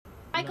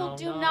Michael,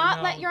 do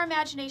not let your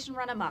imagination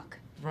run amok.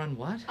 Run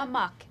what?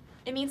 Amok.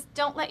 It means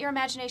don't let your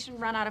imagination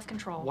run out of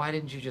control. Why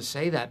didn't you just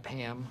say that,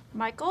 Pam?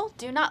 Michael,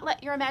 do not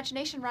let your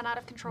imagination run out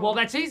of control. Well,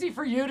 that's easy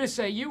for you to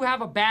say. You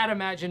have a bad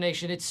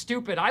imagination. It's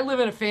stupid. I live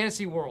in a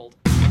fantasy world.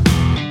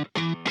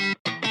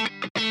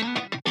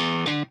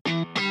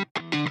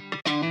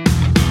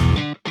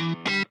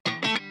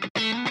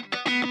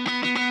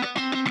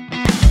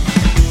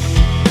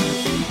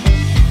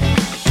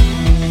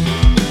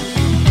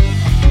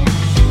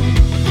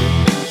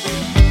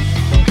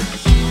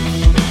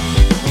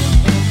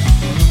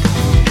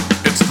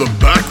 The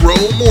Back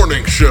Row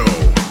Morning Show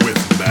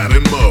with Matt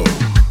and Mo.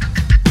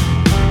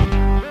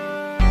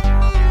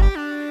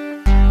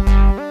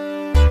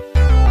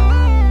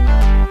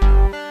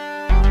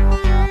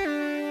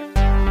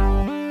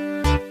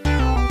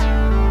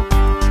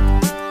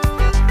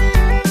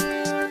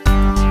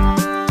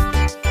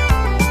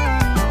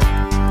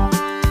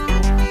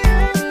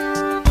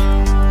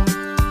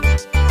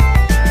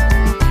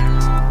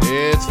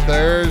 It's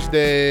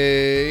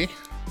Thursday.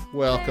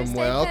 Welcome.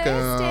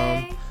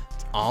 Thursday.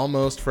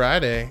 Almost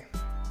Friday.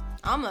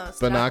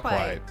 Almost, but not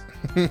quite.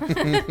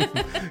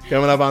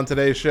 Coming up on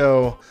today's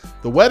show,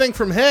 the wedding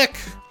from Hick,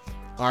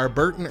 our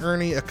Bert and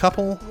Ernie a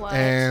couple, What?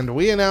 and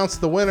we announced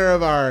the winner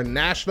of our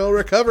National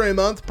Recovery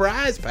Month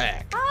prize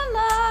pack.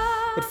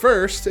 Holla! But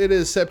first, it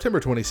is September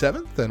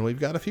 27th, and we've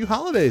got a few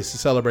holidays to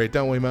celebrate,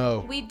 don't we,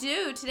 Mo? We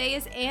do. Today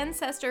is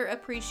Ancestor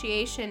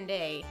Appreciation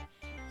Day.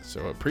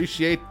 So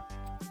appreciate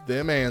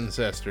them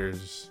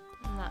ancestors.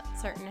 I'm not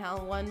certain how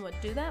one would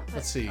do that, but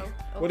Let's see. okay.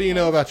 What do you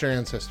know about your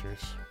ancestors?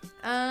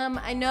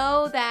 I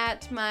know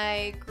that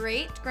my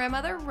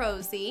great-grandmother,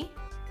 Rosie,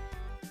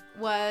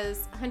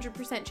 was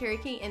 100%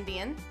 Cherokee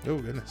Indian. Oh,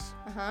 goodness.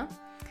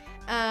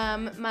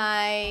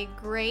 My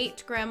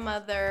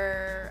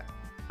great-grandmother,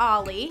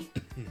 Ollie,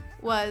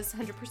 was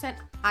 100%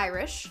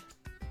 Irish.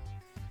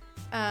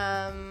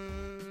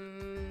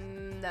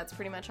 That's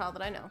pretty much all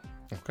that I know.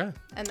 Okay.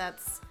 And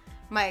that's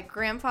my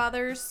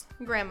grandfather's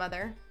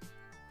grandmother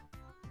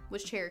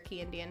was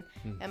Cherokee Indian,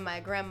 and my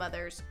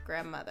grandmother's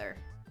grandmother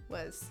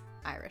was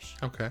Irish.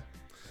 Okay.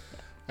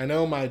 I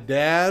know my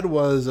dad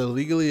was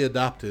illegally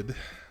adopted.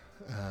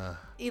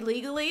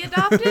 Illegally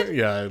adopted?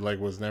 Yeah,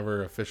 was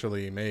never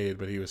officially made,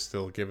 but he was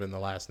still given the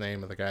last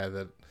name of the guy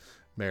that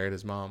married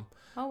his mom.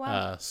 Oh,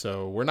 wow.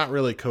 So we're not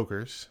really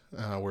Cokers.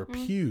 We're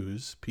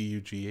Pews,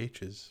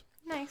 P-U-G-H's.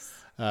 Nice.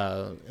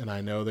 And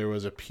I know there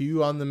was a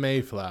pew on the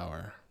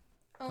Mayflower.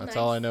 Oh, That's nice.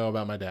 all I know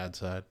about my dad's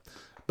side.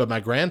 But my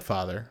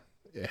grandfather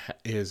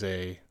is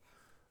he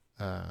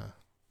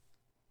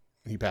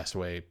passed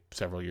away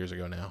several years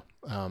ago now.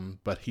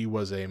 But he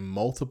was a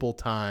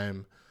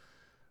multiple-time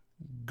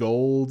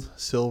gold,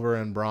 silver,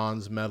 and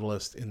bronze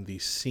medalist in the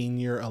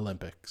Senior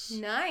Olympics.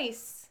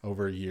 Nice.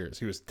 Over years.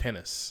 He was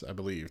tennis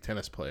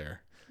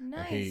player. Nice.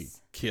 And he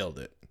killed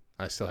it.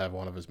 I still have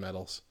one of his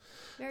medals.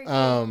 Very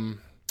cool.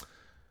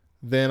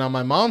 Then on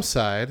my mom's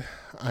side,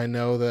 I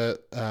know that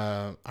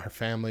our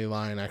family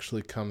line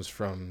actually comes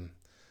from,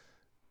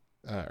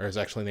 or is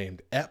actually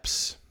named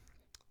Epps.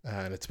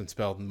 And it's been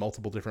spelled in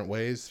multiple different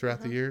ways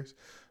throughout the years.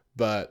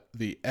 But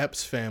the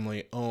Epps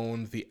family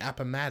owned the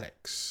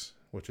Appomattox,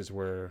 which is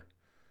where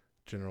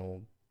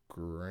General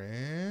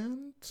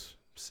Grant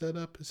set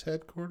up his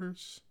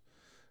headquarters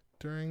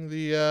during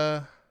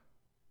the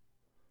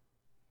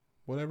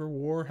whatever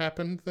war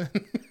happened then.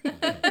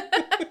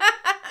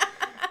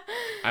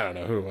 I don't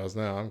know who it was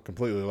now. I'm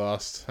completely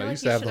lost. I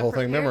used to have the whole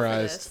thing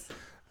memorized.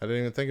 I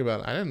didn't even think about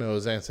it. I didn't know it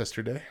was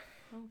Ancestor Day.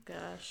 Oh,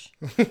 gosh.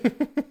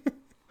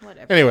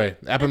 Whatever. Anyway,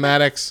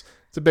 Appomattox,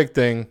 it's a big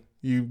thing.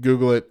 You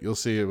Google it, you'll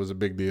see it was a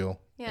big deal.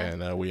 Yeah.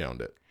 And we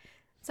owned it.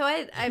 So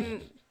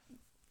I'm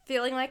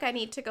feeling like I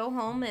need to go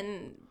home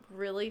and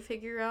really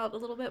figure out a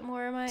little bit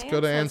more of my Let's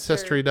go to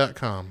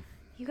Ancestry.com.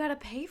 You got to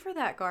pay for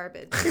that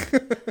garbage.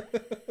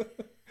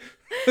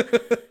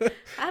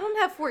 I don't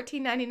have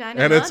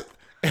 $14.99 a month.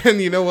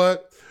 And you know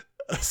what?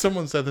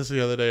 Someone said this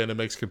the other day, and it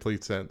makes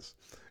complete sense.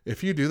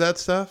 If you do that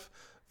stuff,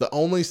 the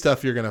only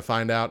stuff you're going to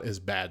find out is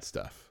bad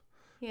stuff.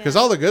 Because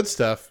all the good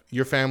stuff,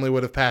 your family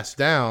would have passed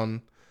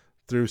down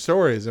through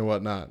stories and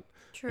whatnot.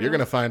 True. You're going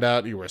to find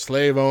out you were a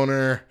slave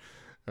owner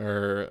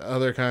or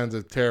other kinds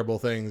of terrible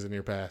things in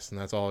your past,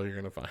 and that's all you're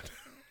going to find.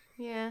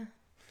 Yeah,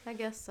 I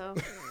guess so.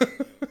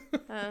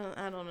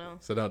 I don't know.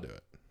 So don't do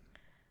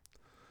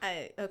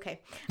it.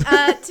 Okay.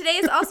 Today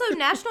is also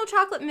National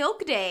Chocolate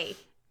Milk Day.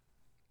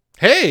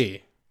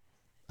 Hey!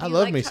 I You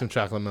love like me some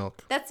chocolate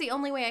milk. That's the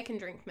only way I can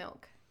drink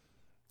milk.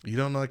 You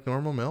don't like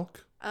normal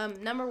milk?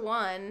 Number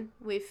one,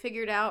 we've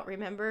figured out,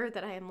 remember,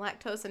 that I am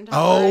lactose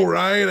intolerant. Oh,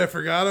 right. I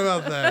forgot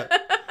about that.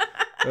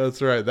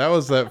 That's right. That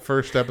was that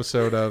first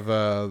episode of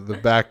the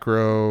Back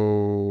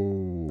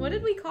Row. What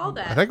did we call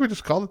that? I think we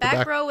just called it Back the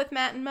Back Row with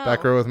Matt and Mo.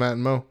 Back Row with Matt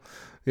and Mo.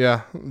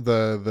 Yeah,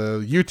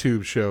 the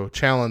YouTube show,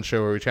 challenge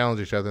show where we challenge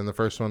each other. And the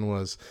first one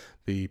was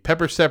the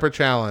Pepper Stepper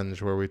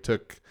Challenge, where we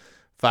took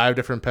 5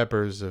 different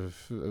peppers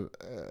of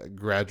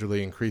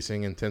gradually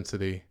increasing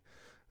intensity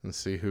and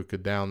see who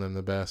could down them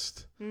the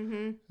best.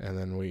 Mm-hmm. And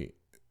then we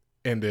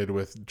ended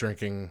with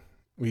drinking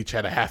We each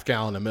had a half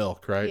gallon of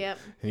milk, right? Yep.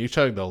 And you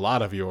chugged a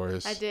lot of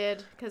yours. I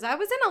did, because I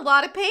was in a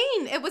lot of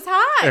pain. It was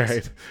hot.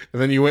 Right.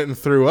 And then you went and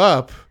threw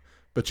up,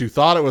 but you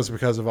thought it was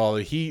because of all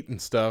the heat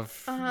and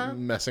stuff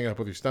messing up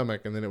with your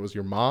stomach. And then it was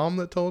your mom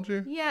that told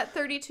you? Yeah, at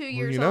 32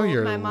 years Well,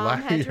 old, my mom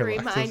had to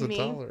remind me.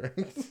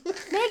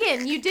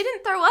 Megan, you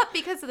didn't throw up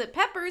because of the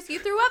peppers. You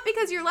threw up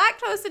because you're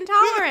lactose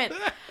intolerant.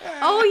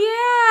 Oh,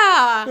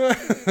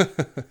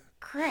 yeah.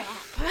 Crap.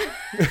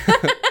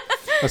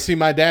 Well, see,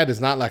 my dad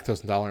is not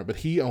lactose intolerant, but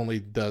he only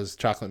does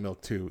chocolate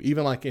milk too.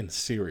 Even like in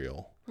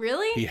cereal.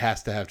 Really? He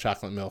has to have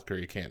chocolate milk or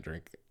he can't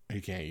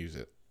use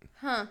it.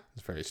 Huh.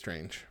 It's very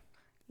strange.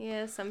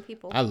 Yeah, some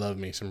people. I love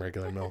me some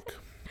regular milk.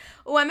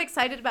 Oh, I'm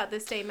excited about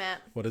this day,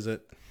 Matt. What is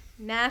it?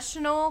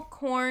 National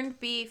Corned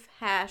Beef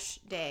Hash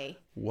Day.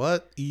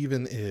 What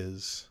even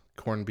is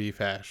corned beef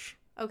hash?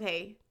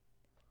 Okay.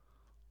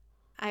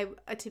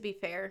 To be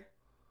fair,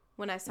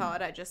 when I saw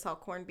it, I just saw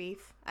corned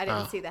beef. I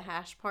didn't see the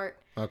hash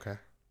part. Okay.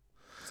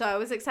 So I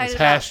was excited Does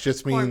about hash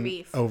just corned mean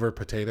beef. over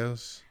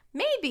potatoes?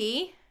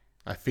 Maybe.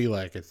 I feel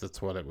like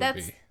that's what it would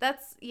be.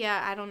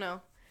 Yeah, I don't know.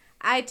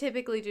 I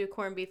typically do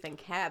corned beef and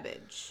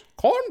cabbage,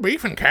 Corned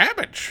beef and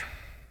cabbage.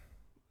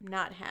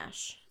 not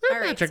hash. They're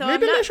All right, so magically I'm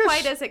delicious. not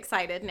quite as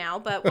excited now,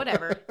 but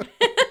whatever.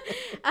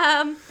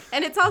 And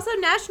it's also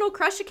National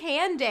Crush a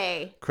Can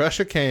Day. Crush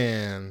a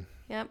can.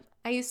 Yep.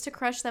 I used to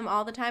crush them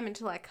all the time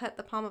until I cut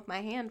the palm of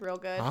my hand real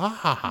good.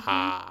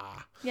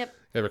 Ah. Yep.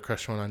 You ever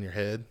crush one on your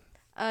head?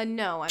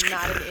 No, I'm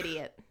not an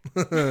idiot.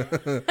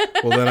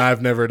 Well, then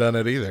I've never done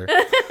it either.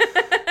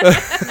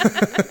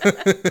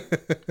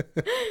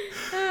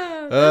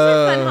 Those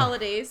are fun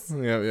holidays.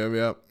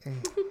 Yep.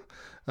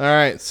 All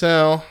right,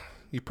 so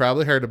you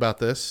probably heard about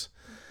this.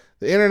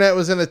 The internet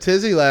was in a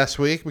tizzy last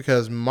week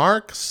because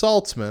Mark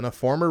Saltzman, a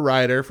former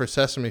writer for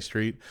Sesame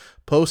Street,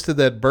 posted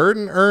that Bert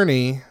and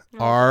Ernie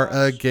are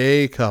a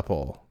gay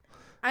couple.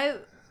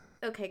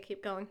 Okay,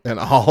 keep going. And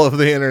all of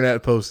the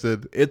internet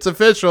posted, it's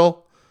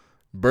official.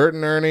 Bert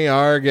and Ernie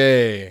are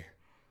gay.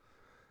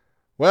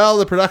 Well,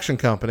 the production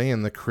company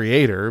and the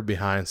creator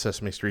behind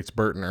Sesame Street's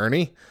Bert and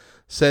Ernie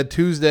said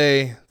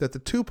Tuesday that the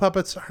two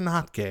puppets are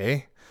not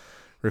gay,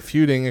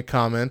 refuting a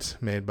comment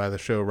made by the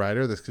show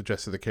writer that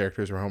suggested the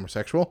characters were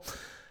homosexual.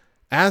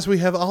 As we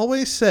have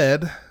always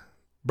said,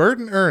 Bert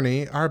and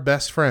Ernie are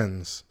best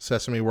friends,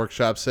 Sesame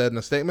Workshop said in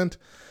a statement.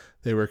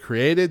 They were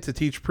created to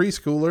teach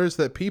preschoolers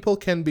that people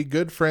can be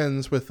good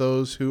friends with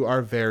those who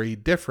are very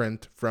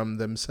different from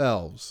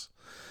themselves.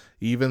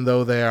 Even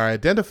though they are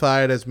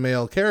identified as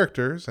male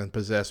characters and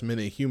possess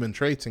many human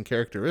traits and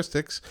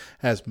characteristics,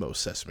 as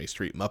most Sesame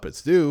Street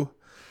Muppets do,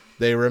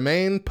 they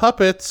remain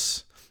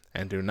puppets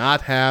and do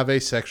not have a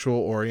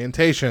sexual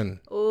orientation.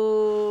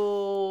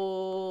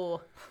 Ooh.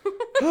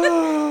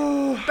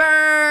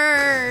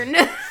 Burn.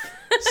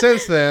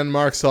 Since then,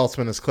 Mark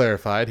Saltzman has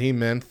clarified he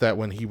meant that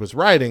when he was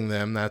writing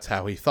them, that's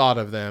how he thought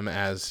of them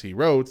as he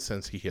wrote,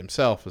 since he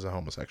himself was a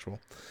homosexual.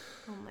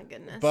 Oh my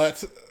goodness.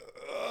 But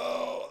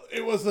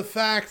it was the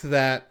fact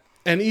that,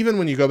 and even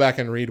when you go back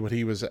and read what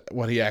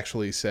he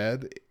actually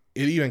said,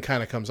 it even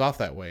kind of comes off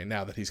that way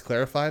now that he's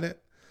clarified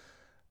it.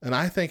 And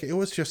I think it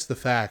was just the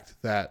fact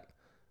that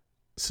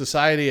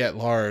society at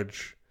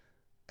large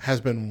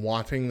has been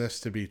wanting this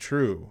to be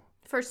true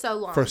for so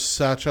long. For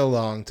such a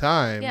long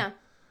time. Yeah.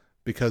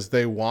 Because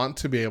they want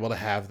to be able to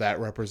have that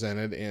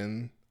represented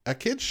in a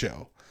kid's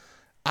show.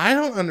 I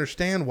don't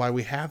understand why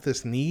we have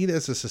this need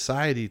as a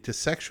society to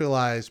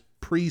sexualize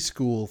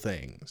preschool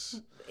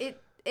things.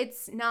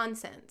 It's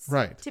nonsense.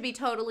 Right. To be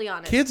totally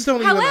honest. Kids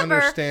don't even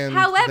understand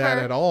that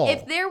at all.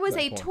 If there was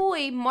a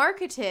toy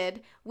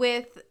marketed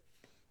with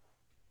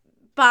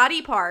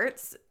body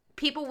parts,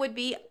 people would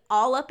be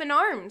all up in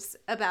arms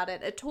about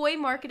it. A toy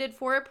marketed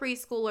for a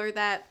preschooler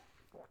that,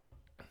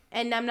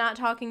 and I'm not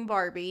talking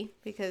Barbie,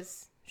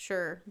 because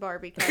sure,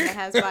 Barbie kind of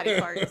has body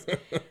parts.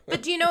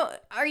 But do you know,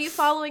 are you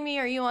following me?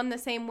 Are you on the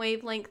same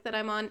wavelength that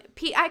I'm on?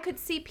 I could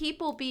see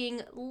people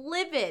being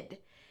livid.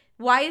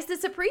 Why is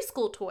this a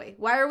preschool toy?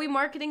 Why are we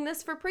marketing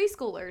this for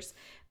preschoolers?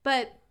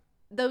 But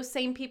those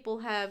same people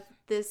have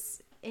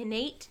this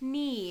innate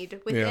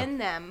need within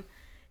them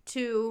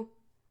to,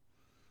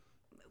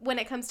 when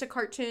it comes to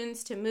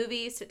cartoons, to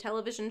movies, to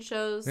television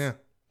shows, to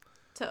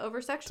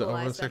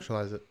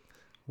over-sexualize it.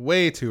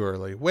 Way too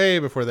early. Way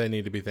before they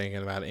need to be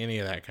thinking about any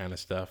of that kind of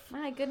stuff.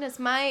 My goodness.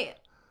 My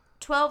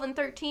 12 and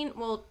 13,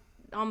 well,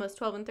 almost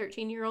 12 and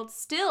 13-year-olds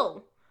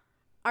still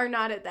are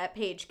not at that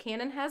page.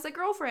 Cannon has a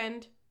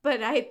girlfriend,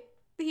 but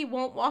he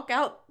won't walk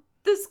out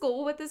the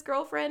school with his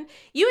girlfriend.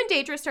 You and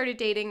Deidre started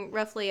dating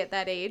roughly at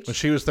that age. When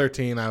she was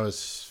 13, I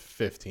was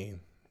 15.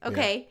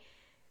 Okay. Yeah.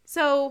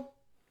 So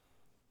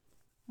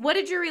what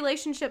did your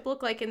relationship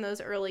look like in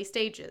those early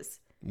stages?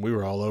 We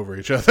were all over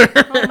each other.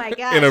 Oh my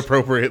gosh.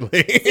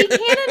 Inappropriately. See,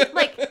 Cannon,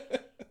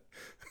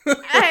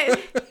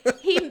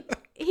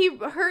 he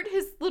hurt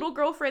his little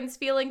girlfriend's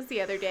feelings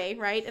the other day,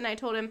 right? And I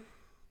told him,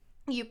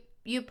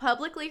 you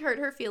publicly hurt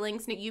her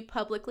feelings, and you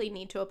publicly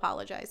need to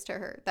apologize to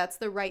her. That's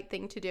the right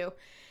thing to do.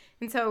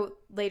 And so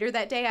later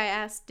that day I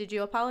asked, did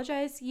you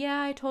apologize?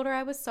 Yeah, I told her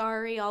I was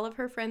sorry. All of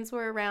her friends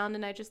were around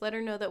and I just let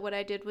her know that what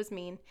I did was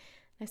mean.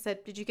 I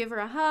said, did you give her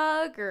a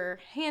hug or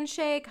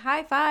handshake,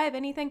 high five,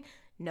 anything?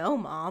 No,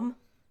 Mom.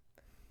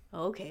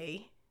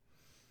 Okay.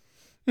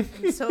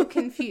 I'm so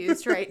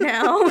confused right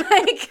now.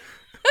 Like,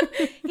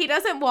 he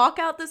doesn't walk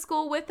out the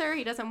school with her.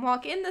 He doesn't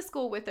walk in the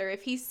school with her.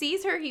 If he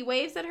sees her, he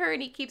waves at her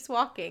and he keeps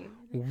walking.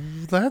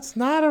 That's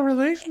not a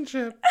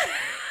relationship.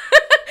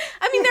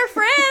 I mean, they're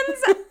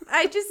friends.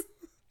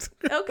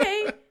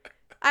 Okay.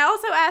 I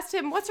also asked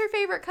him, what's her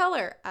favorite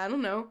color? I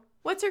don't know.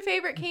 What's her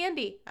favorite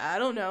candy? I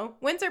don't know.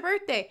 When's her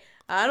birthday?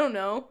 I don't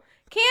know.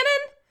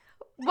 Cannon,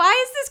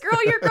 why is this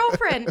girl your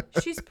girlfriend?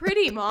 She's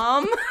pretty,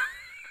 Mom.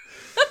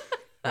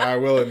 I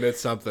will admit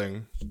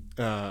something.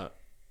 And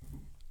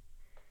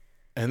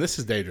this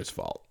is Daedra's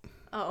fault.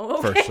 Oh,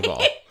 okay.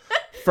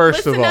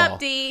 First of all. Listen up,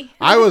 D.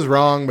 I was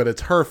wrong, but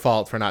it's her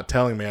fault for not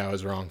telling me I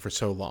was wrong for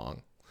so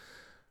long.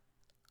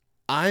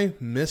 I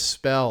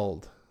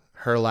misspelled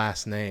her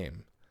last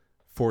name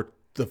for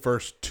the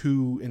first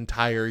 2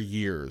 entire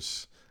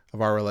years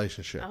of our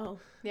relationship. Oh,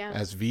 yeah.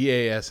 As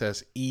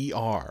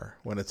Vasser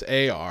when it's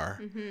AR.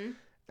 Mm-hmm.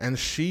 And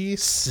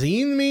she's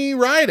seen me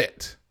write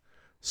it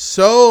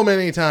so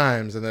many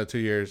times in the 2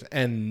 years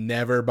and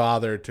never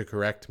bothered to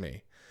correct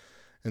me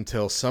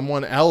until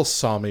someone else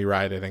saw me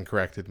write it and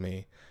corrected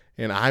me.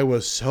 And I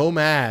was so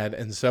mad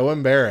and so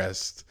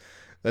embarrassed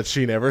that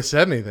she never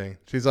said anything.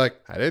 She's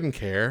like, I didn't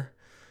care.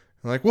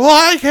 I'm like, well,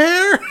 I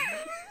care.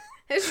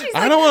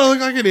 I don't want to look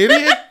like an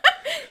idiot.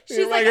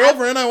 She's my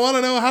girlfriend, I want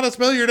to know how to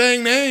spell your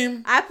dang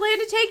name. I plan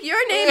to take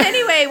your name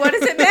anyway. What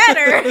does it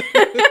matter?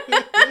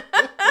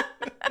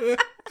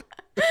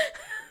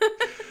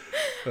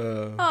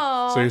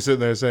 So you're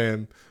sitting there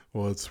saying,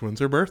 well, when's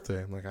her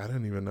birthday? I'm like, I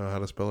didn't even know how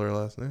to spell her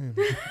last name.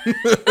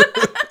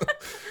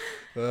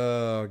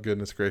 Oh,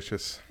 goodness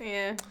gracious.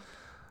 Yeah.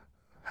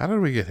 How did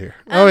we get here?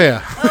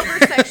 Yeah.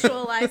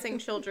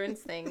 Over-sexualizing children's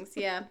things.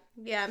 Yeah.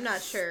 Yeah, I'm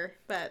not sure,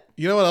 but...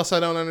 You know what else I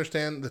don't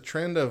understand? The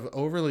trend of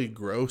overly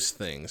gross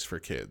things for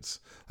kids.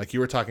 Like you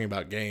were talking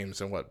about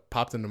games, and what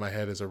popped into my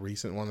head is a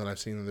recent one that I've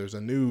seen. There's a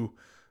new,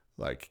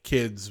 like,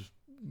 kids,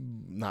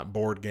 not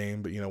board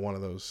game, but, one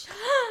of those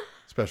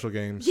special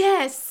games.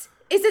 Yes.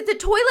 Is it the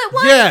toilet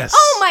one? Yes.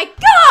 Oh, my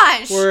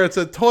gosh. Where it's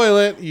a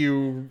toilet,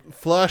 you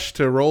flush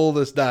to roll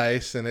this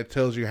dice, and it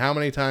tells you how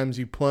many times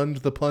you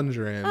plunge the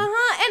plunger in.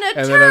 And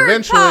then turd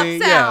eventually,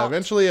 pops out.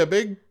 eventually a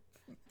big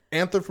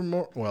not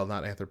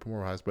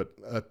anthropomorphized, but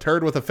a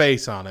turd with a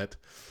face on it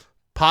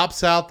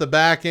pops out the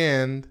back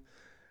end,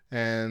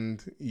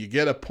 and you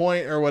get a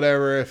point or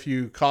whatever if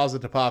you cause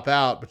it to pop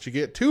out, but you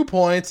get 2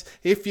 points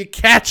if you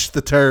catch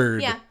the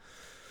turd.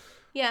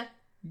 Yeah.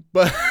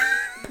 But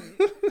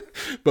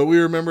but we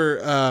remember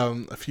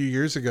a few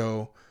years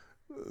ago,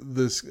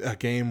 this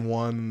game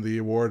won the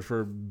award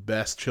for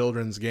best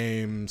children's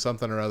game,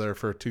 something or other,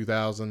 for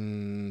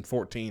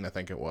 2014, I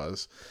think it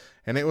was.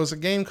 And it was a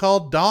game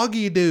called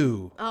Doggy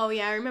Doo. Oh,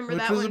 yeah, I remember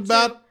that one, which was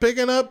about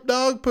picking up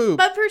dog poop.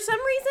 But for some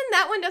reason,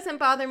 that one doesn't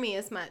bother me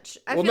as much.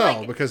 I feel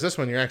like... because this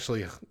one you're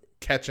actually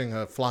catching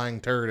a flying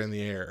turd in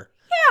the air.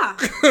 Yeah.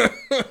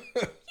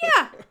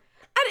 Yeah.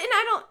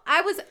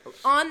 I was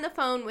on the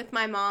phone with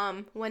my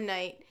mom one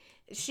night.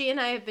 She and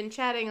I have been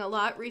chatting a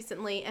lot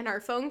recently, and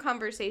our phone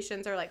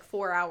conversations are like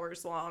 4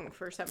 hours long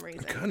for some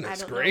reason.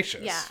 Goodness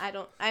gracious. Yeah,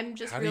 I'm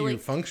just How really... do you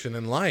function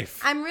in life?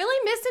 I'm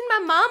really missing my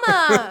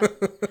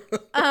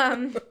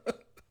mama.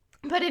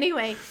 But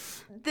anyway,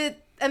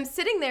 I'm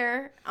sitting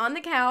there on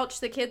the couch.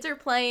 The kids are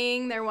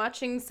playing. They're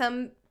watching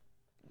some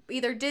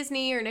either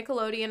Disney or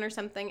Nickelodeon or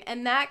something,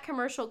 and that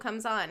commercial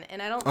comes on,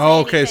 and I don't say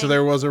anything. So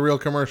there was a real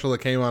commercial that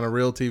came on a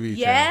real TV channel.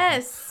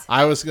 Yes.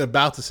 I was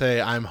about to say,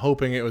 I'm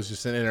hoping it was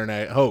just an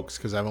internet hoax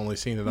because I've only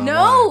seen it online.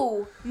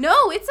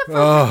 No, it's a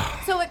phone.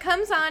 So it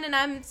comes on, and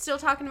I'm still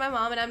talking to my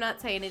mom, and I'm not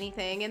saying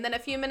anything, and then a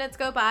few minutes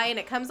go by, and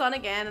it comes on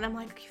again, and I'm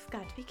like, you've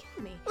got to be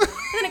kidding me. And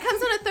then it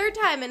comes on a third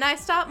time, and I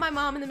stop my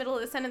mom in the middle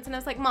of the sentence, and I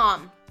was like,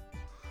 Mom,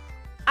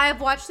 I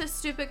have watched this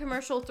stupid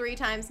commercial 3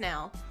 times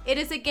now. It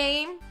is a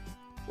game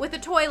with a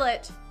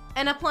toilet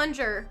and a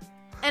plunger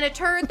and a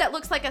turd that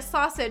looks like a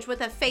sausage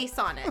with a face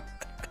on it.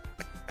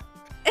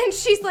 And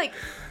she's like,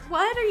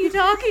 what are you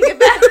talking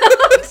about?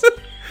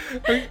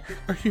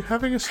 Are you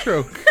having a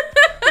stroke?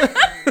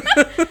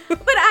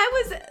 But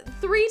I was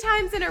 3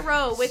 times in a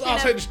row within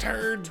sausage a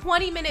turd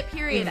 20-minute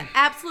period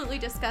absolutely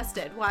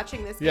disgusted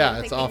watching this game. Yeah,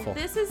 it's awful.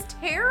 This is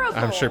terrible.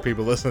 I'm sure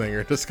people listening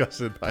are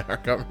disgusted by our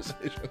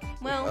conversation.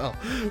 Well,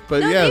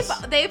 but no,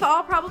 yes. They've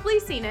all probably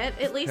seen it.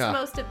 At least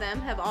most of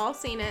them have all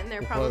seen it, and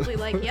they're probably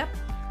like, yep,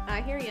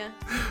 I hear you.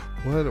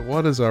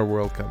 What is our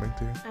world coming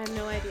to? I have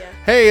no idea.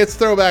 Hey, it's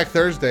Throwback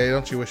Thursday.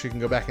 Don't you wish you can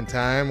go back in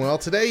time? Well,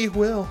 today you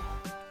will.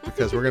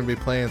 Because we're going to be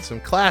playing some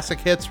classic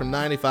hits from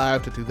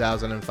 95 to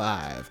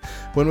 2005.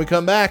 When we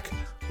come back,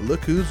 look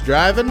who's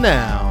driving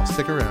now.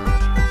 Stick around.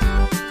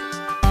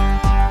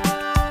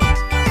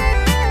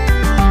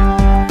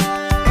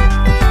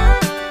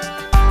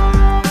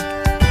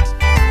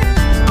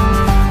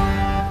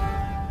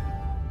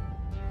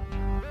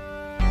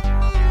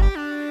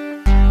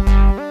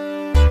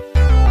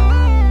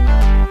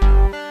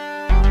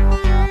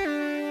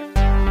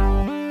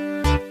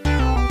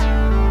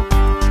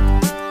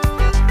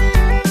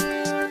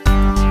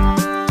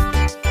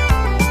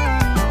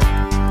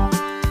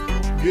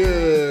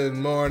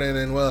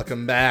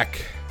 Welcome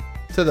back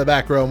to the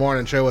Back Row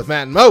Morning Show with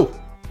Matt and Mo.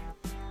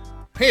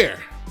 Here,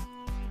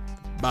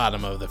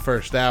 bottom of the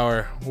first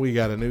hour, we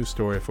got a news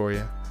story for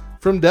you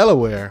from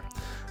Delaware.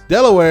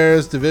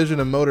 Delaware's Division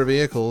of Motor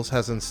Vehicles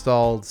has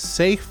installed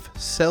safe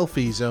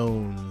selfie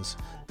zones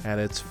at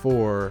its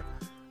 4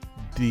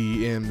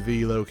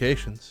 DMV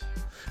locations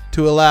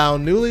to allow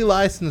newly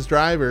licensed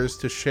drivers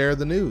to share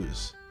the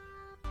news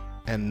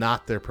and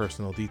not their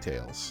personal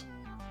details.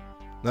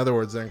 In other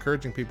words, they're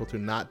encouraging people to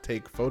not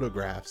take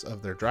photographs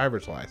of their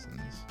driver's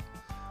license,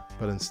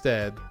 but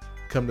instead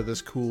come to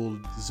this cool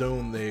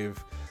zone they've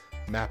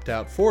mapped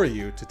out for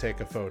you to take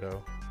a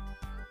photo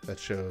that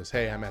shows,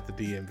 hey, I'm at the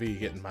DMV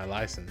getting my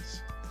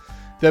license.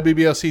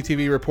 WBLC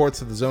TV reports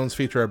that the zones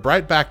feature a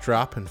bright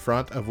backdrop in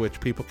front of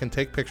which people can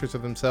take pictures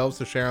of themselves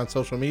to share on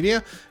social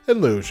media in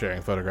lieu of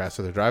sharing photographs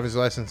of their driver's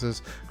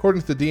licenses.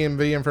 According to the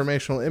DMV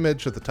informational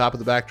image at the top of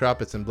the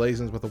backdrop, it's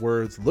emblazoned with the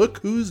words, "Look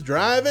who's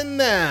driving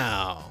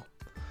now."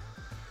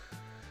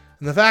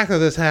 And the fact that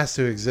this has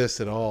to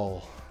exist at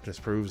all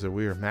just proves that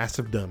we are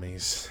massive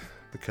dummies,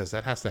 because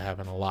that has to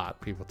happen a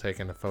lot. People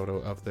taking a photo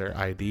of their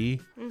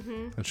ID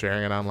and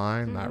sharing it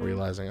online, not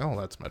realizing, oh,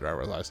 that's my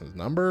driver's license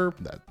number.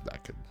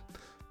 That could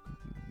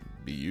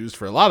be used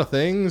for a lot of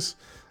things.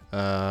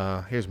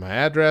 Here's my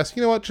address.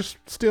 You know what? Just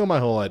steal my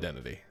whole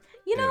identity.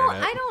 You know,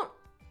 Internet.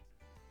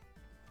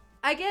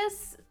 I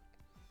guess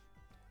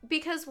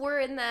because we're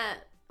in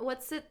that,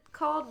 what's it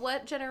called?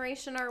 What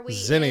generation are we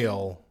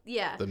Zennial. in?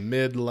 Yeah. The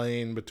mid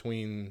lane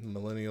between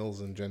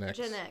millennials and Gen X.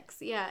 Gen X,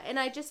 yeah. And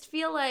I just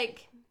feel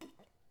like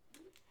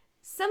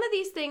some of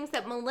these things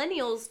that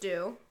millennials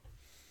do,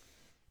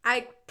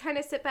 I kind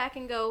of sit back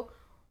and go,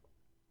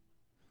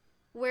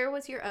 where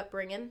was your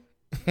upbringing?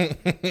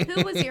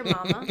 Who was your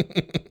mama?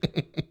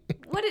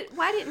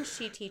 Why didn't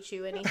she teach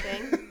you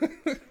anything?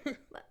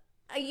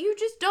 You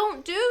just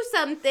don't do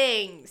some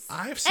things.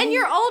 And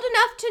you're old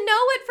enough to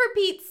know it, for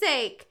Pete's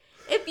sake.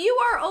 If you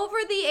are over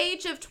the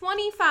age of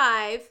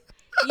 25,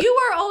 you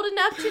are old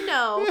enough to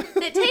know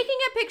that taking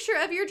a picture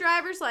of your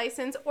driver's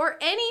license or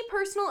any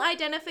personal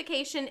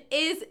identification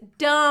is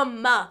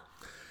dumb.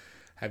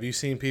 Have you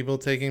seen people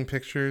taking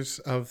pictures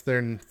of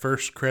their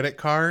first credit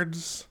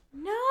cards?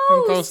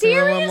 No, seriously?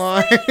 Them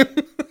online?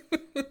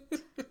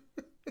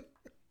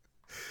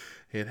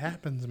 It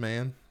happens,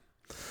 man.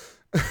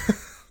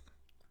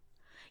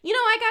 You know,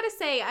 I gotta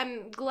say,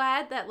 I'm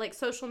glad that, like,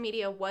 social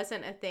media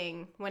wasn't a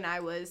thing when I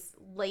was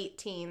late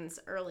teens,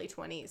 early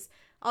 20s.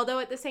 Although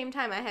at the same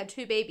time, I had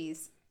 2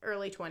 babies,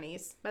 early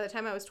 20s. By the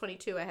time I was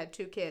 22, I had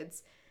 2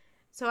 kids.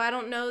 So I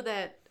don't know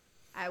that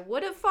I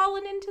would have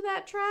fallen into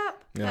that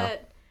trap. Yeah.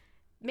 But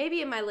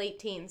maybe in my late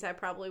teens, I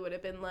probably would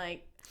have been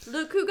like,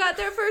 look who got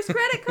their first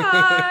credit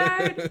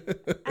card.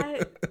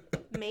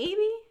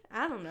 Maybe?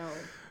 I don't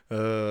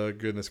know.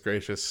 Goodness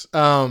gracious.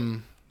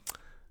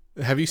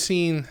 Have you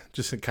seen,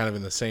 just kind of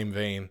in the same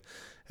vein,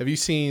 have you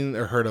seen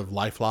or heard of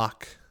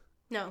LifeLock?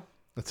 No.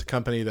 It's a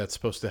company that's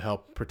supposed to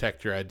help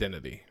protect your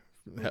identity,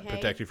 Okay.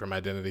 protect you from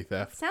identity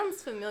theft.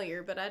 Sounds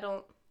familiar, but I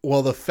don't.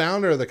 Well, the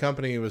founder of the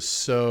company was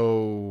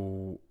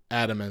so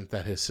adamant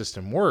that his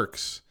system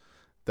works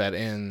that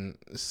in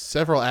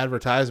several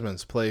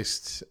advertisements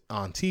placed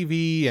on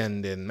TV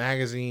and in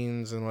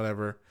magazines and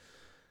whatever,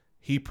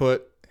 he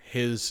put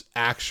his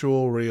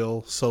actual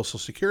real social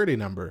security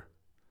number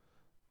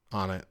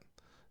on it,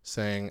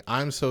 saying,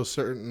 I'm so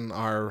certain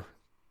our,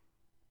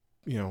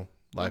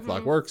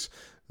 LifeLock works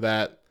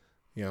that,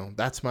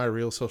 that's my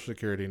real social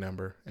security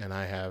number, and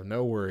I have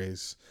no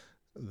worries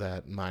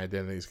that my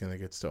identity is going to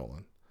get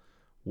stolen.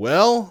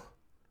 Well,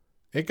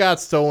 it got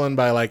stolen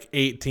by like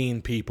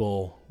 18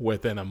 people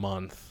within a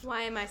month.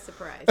 Why am I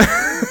surprised?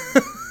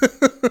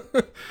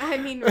 I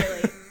mean,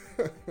 really.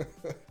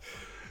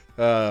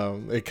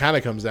 It kind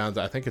of comes down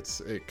to, I think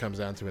it comes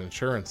down to an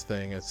insurance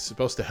thing. It's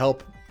supposed to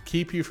help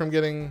keep you from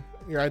getting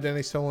your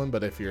identity stolen,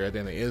 but if your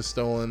identity is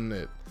stolen,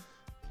 it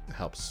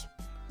helps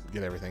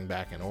get everything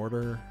back in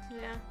order.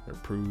 Yeah.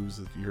 It proves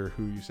that you're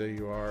who you say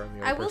you are. And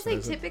the I other will person say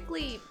isn't.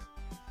 typically,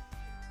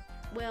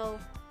 well,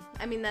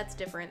 I mean, that's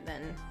different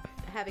than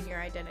having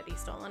your identity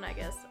stolen, I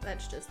guess.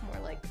 That's just more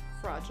like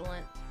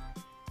fraudulent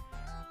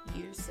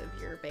use of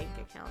your bank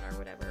account or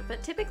whatever.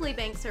 But typically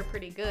banks are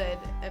pretty good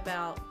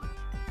about,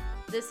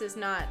 this is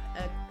not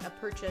a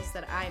purchase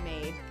that I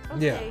made.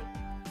 Okay.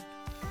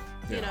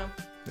 Yeah. You know.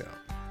 Yeah.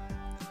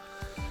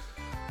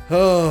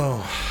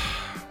 Oh,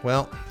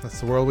 well, that's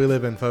the world we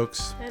live in,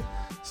 folks.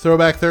 It's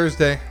Throwback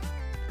Thursday.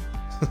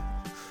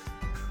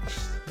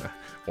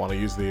 Want to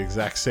use the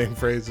exact same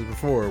phrase as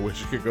before.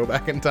 Wish you could go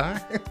back in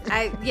time.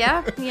 But we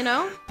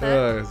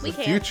the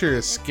can't. future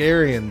is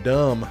scary and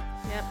dumb.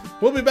 Yep.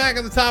 We'll be back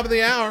at the top of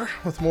the hour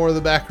with more of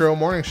the Back Row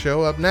Morning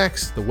Show. Up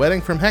next, the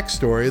Wedding from Heck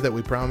story that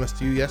we promised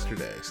you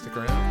yesterday. Stick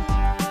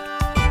around.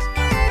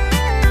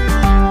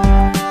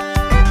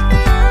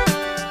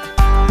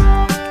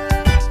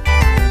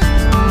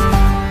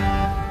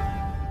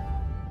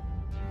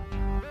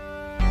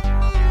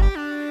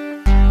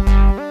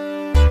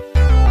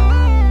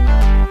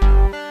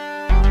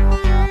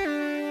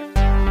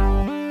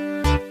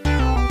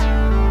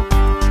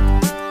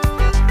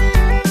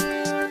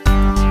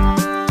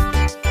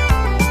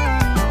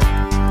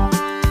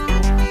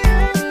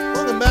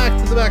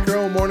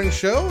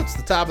 Show. It's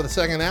the top of the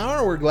second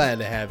hour. We're glad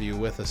to have you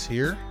with us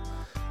here.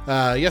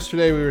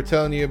 Yesterday we were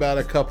telling you about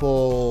a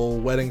couple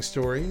wedding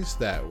stories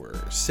that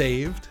were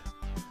saved,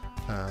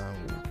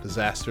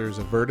 disasters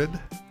averted,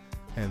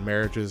 and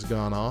marriages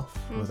gone off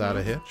without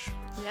a hitch.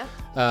 Yep.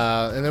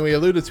 And then we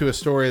alluded to a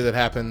story that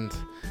happened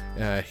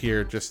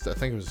here just, I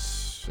think it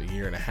was a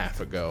year and a half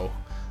ago.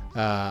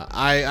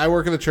 I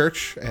work in the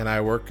church, and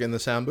I work in the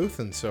sound booth,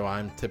 and so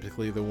I'm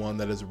typically the one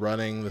that is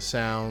running the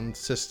sound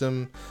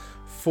system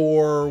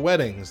for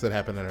weddings that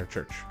happen in our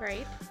church.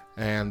 Right.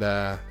 And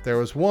there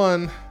was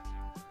one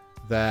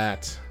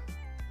that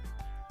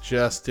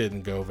just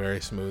didn't go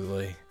very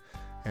smoothly,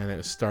 and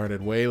it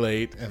started way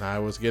late, and I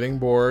was getting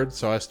bored,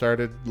 so I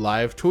started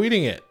live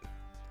tweeting it.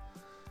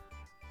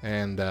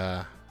 And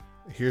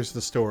here's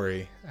the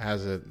story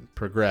as it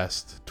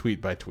progressed,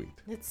 tweet by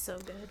tweet. It's so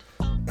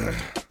good.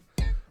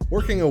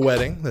 Working a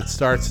wedding that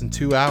starts in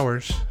 2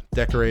 hours,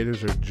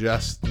 decorators are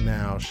just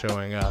now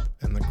showing up,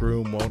 and the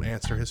groom won't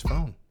answer his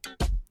phone.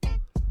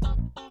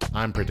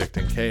 I'm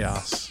predicting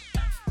chaos.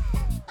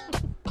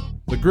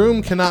 The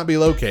groom cannot be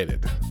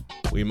located.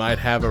 We might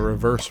have a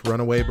reverse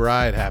runaway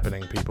bride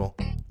happening, people.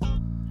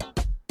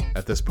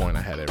 At this point,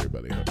 I had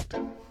everybody hooked.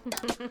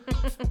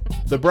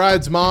 The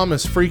bride's mom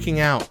is freaking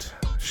out.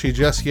 She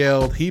just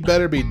yelled, "He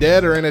better be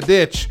dead or in a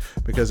ditch,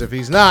 because if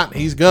he's not,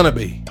 he's gonna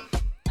be."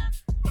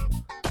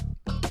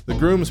 The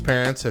groom's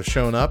parents have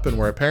shown up and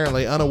were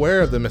apparently unaware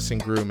of the missing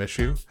groom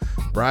issue.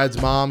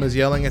 Bride's mom is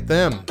yelling at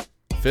them.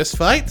 Fist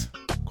fight?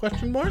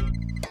 Question mark?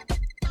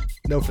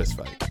 No fist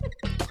fight.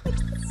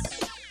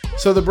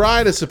 So the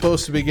bride is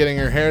supposed to be getting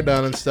her hair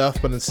done and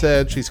stuff, but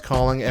instead she's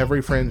calling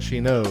every friend she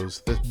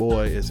knows. This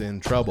boy is in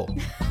trouble.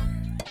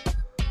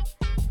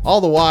 All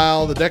the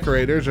while, the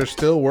decorators are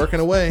still working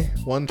away.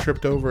 One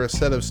tripped over a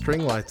set of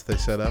string lights they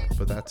set up,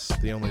 but that's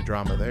the only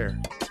drama there.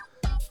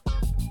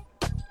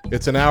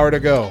 It's an hour to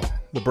go.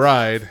 The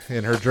bride,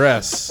 in her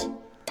dress,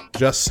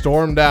 just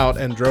stormed out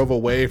and drove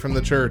away from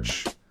the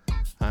church.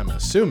 I'm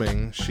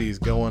assuming she's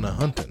going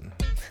a-hunting.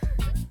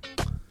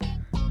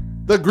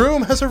 The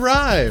groom has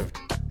arrived.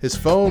 His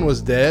phone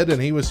was dead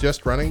and he was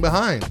just running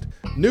behind.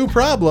 New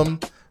problem.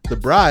 The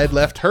bride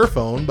left her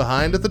phone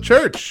behind at the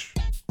church.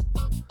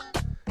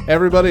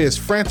 Everybody is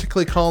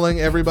frantically calling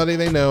everybody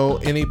they know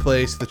any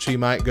place that she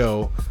might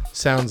go.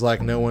 Sounds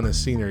like no one has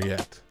seen her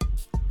yet.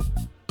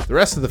 The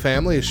rest of the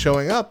family is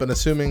showing up and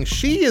assuming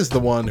she is the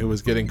one who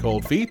was getting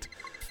cold feet.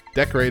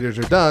 Decorators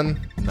are done.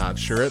 Not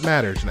sure it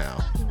matters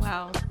now.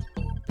 Wow.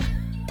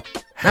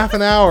 Half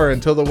an hour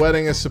until the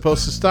wedding is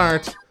supposed to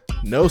start.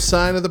 No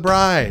sign of the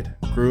bride.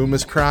 Groom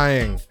is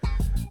crying.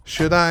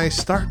 Should I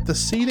start the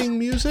seating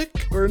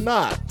music or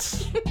not?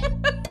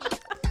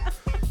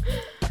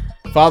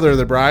 Father of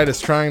the bride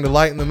is trying to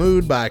lighten the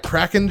mood by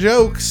cracking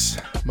jokes.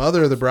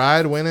 Mother of the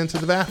bride went into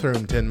the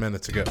bathroom 10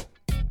 minutes ago.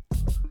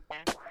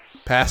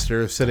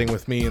 Pastor is sitting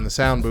with me in the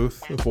sound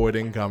booth,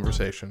 avoiding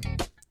conversation.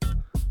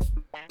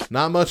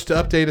 Not much to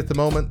update at the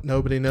moment.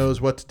 Nobody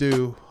knows what to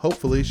do.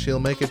 Hopefully she'll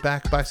make it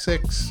back by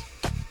 6.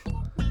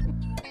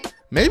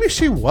 Maybe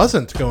she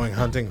wasn't going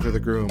hunting for the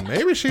groom.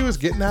 Maybe she was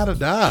getting out of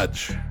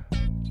Dodge.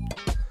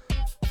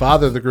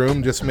 Father of the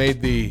groom just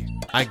made the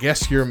 "I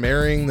guess you're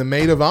marrying the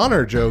maid of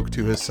honor" joke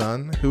to his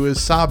son, who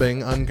is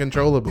sobbing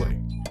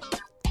uncontrollably.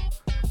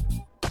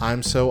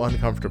 I'm so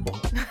uncomfortable.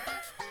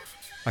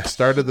 I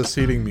started the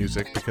seating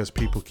music because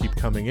people keep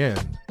coming in.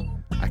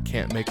 I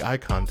can't make eye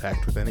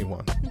contact with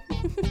anyone.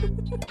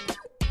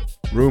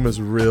 Room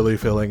is really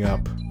filling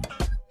up.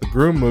 The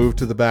groom moved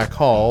to the back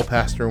hall.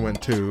 Pastor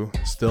went too.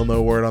 Still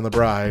no word on the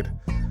bride.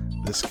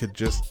 This could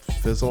just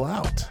fizzle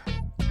out.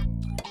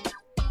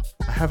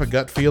 I have a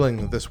gut feeling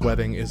that this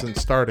wedding isn't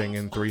starting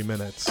in 3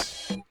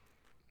 minutes.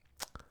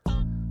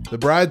 The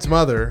bride's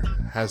mother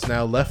has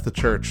now left the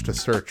church to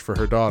search for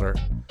her daughter.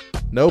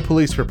 No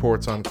police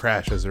reports on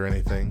crashes or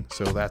anything,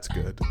 so that's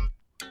good.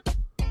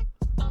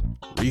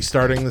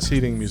 Restarting the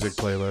seating music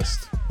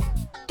playlist.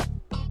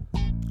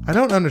 I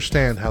don't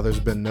understand how there's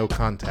been no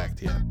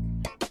contact yet.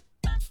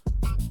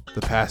 The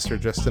pastor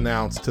just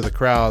announced to the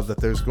crowd that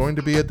there's going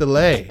to be a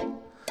delay.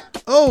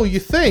 Oh, you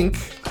think?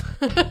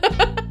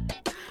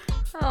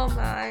 Oh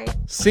my.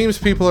 Seems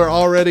people are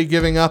already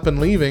giving up and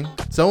leaving.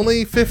 It's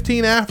only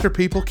 15 after,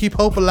 people. Keep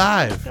hope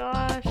alive.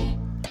 Gosh.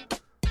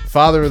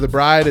 Father of the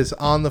bride is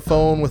on the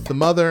phone with the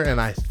mother,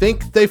 and I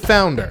think they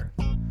found her.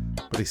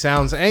 But he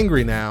sounds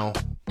angry now.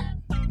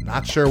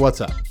 Not sure what's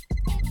up.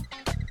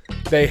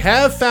 They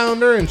have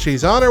found her, and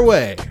she's on her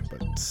way.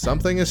 But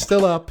something is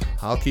still up.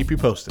 I'll keep you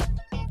posted.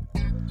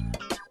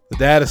 The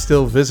dad is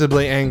still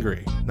visibly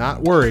angry.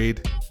 Not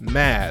worried.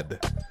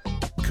 Mad.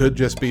 Could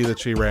just be that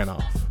she ran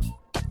off.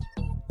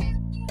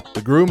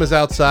 The groom is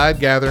outside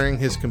gathering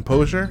his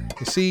composure.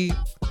 You see,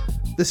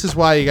 this is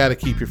why you gotta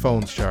keep your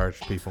phones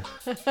charged, people.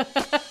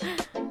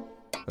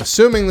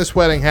 Assuming this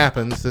wedding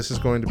happens, this is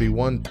going to be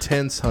one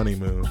tense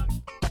honeymoon.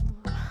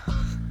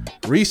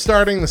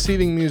 Restarting the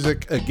seating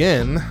music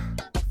again.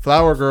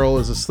 Flower girl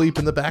is asleep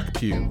in the back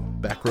pew.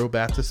 Back row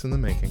Baptist in the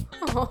making.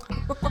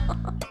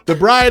 The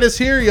bride is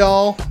here,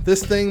 y'all.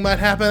 This thing might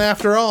happen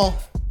after all.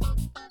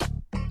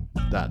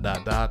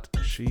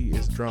 She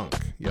is drunk,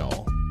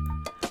 y'all.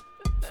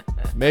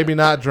 Maybe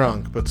not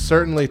drunk, but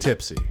certainly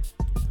tipsy.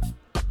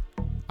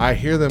 I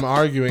hear them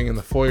arguing in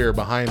the foyer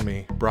behind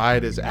me.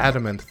 Bride is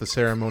adamant the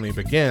ceremony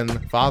begin.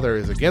 Father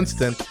is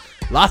against it.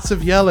 Lots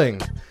of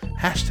yelling.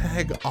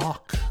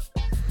 #awk.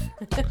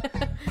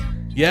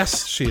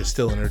 Yes, she is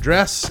still in her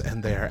dress,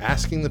 and they are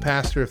asking the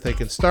pastor if they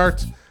can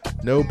start.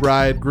 No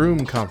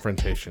bride-groom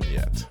confrontation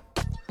yet.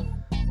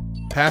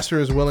 Pastor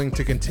is willing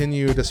to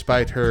continue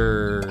despite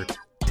her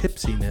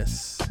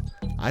tipsiness.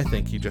 I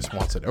think he just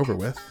wants it over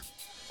with.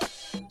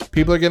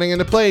 People are getting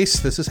into place.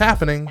 This is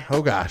happening.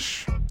 Oh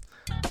gosh.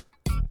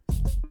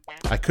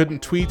 I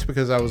couldn't tweet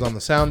because I was on the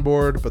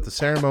soundboard, but the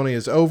ceremony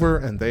is over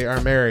and they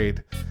are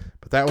married.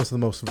 But that was the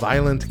most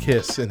violent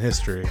kiss in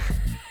history.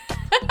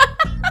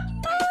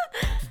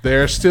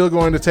 They're still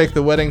going to take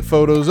the wedding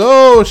photos.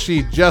 Oh,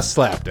 she just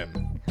slapped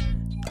him.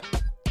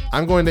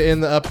 I'm going to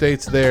end the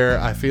updates there.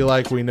 I feel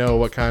like we know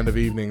what kind of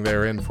evening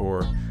they're in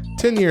for.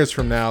 10 years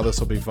from now, this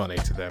will be funny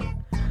to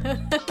them.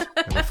 And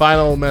the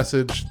final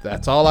message,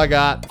 that's all I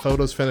got.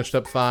 Photos finished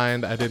up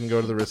fine. I didn't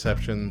go to the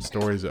reception.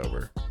 Story's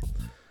over.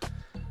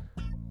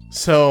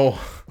 So,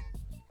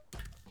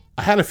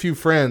 I had a few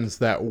friends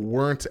that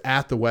weren't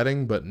at the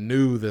wedding but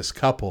knew this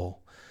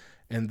couple,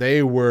 and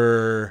they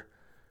were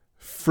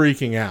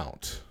freaking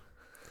out.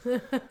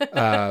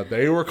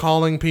 They were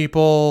calling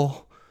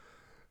people,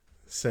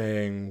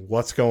 saying,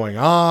 what's going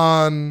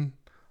on?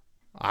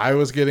 I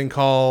was getting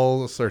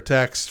calls or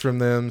texts from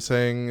them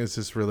saying, is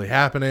this really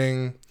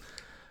happening?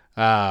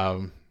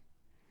 Of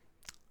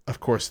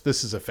course,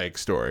 this is a fake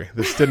story.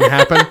 This didn't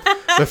happen.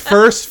 The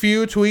first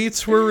few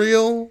tweets were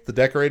real. The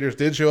decorators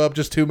did show up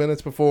just 2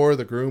 minutes before.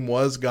 The groom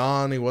was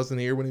gone. He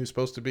wasn't here when he was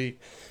supposed to be.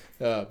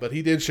 But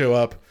he did show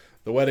up.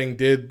 The wedding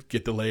did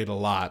get delayed a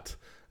lot.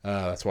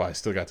 That's why I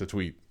still got to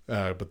tweet.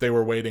 But they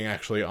were waiting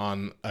actually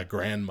on a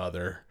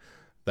grandmother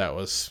that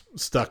was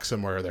stuck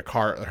somewhere.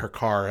 Her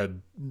car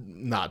had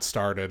not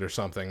started or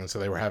something. And so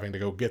they were having to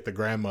go get the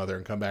grandmother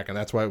and come back. And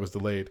that's why it was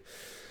delayed.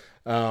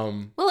 Well,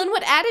 and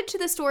what added to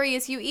the story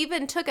is you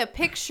even took a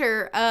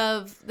picture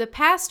of the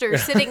pastor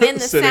sitting in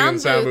the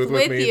sound booth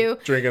with me, you.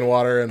 Drinking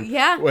water. And,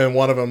 and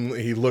one of them,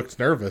 he looked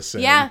nervous.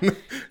 And, and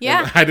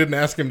I didn't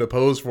ask him to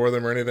pose for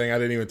them or anything. I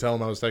didn't even tell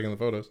him I was taking the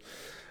photos.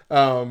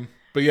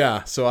 But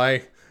yeah, so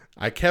I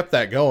kept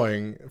that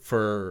going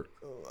for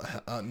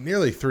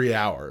nearly 3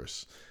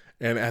 hours.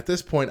 And at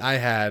this point, I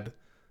had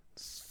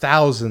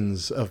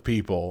thousands of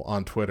people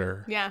on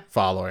Twitter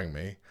following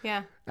me,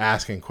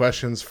 asking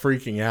questions,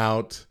 freaking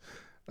out.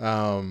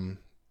 There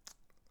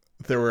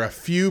were a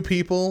few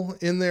people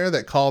in there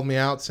that called me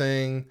out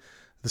saying,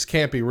 this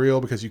can't be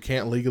real because you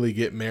can't legally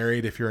get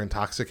married if you're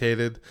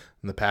intoxicated,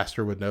 and the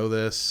pastor would know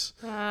this.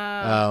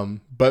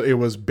 But it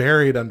was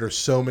buried under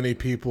so many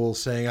people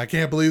saying, I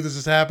can't believe this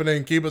is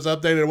happening. Keep us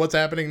updated on what's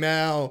happening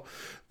now,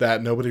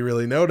 that nobody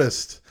really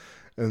noticed.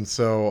 And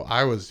so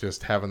I was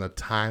just having the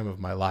time of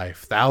my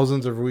life.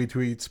 Thousands of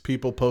retweets,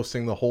 people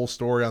posting the whole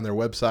story on their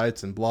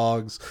websites and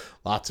blogs,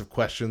 lots of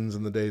questions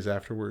in the days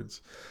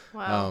afterwards.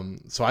 Wow.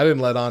 So I didn't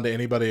let on to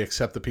anybody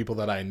except the people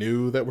that I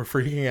knew that were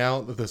freaking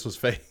out that this was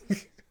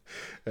fake.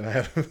 And I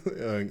had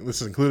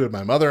this included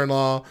my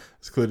mother-in-law,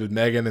 this included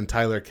Megan and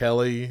Tyler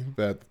Kelly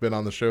that've been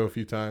on the show a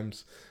few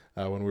times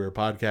when we were a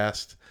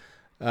podcast.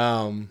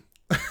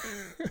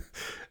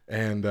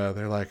 And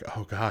they're like,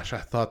 "Oh gosh, I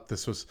thought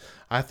this was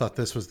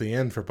the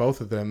end for both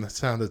of them. That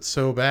sounded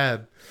so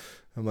bad."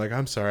 I'm like,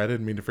 "I'm sorry, I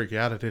didn't mean to freak you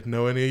out. I didn't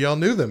know any of y'all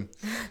knew them.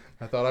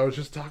 I thought I was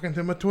just talking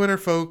to my Twitter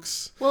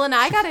folks." Well, and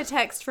I got a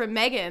text from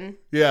Megan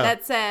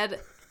that said,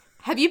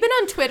 "Have you been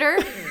on Twitter?"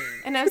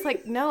 And I was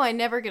like, "No, I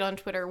never get on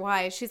Twitter.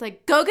 Why?" She's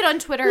like, "Go get on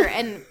Twitter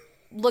and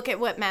look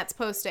at what Matt's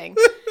posting."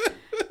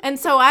 And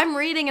so I'm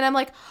reading and I'm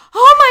like,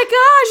 oh my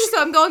gosh.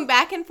 So I'm going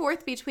back and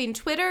forth between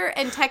Twitter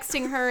and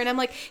texting her. And I'm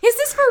like, is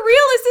this for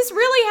real? Is this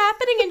really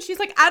happening? And she's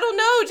like, I don't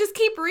know. Just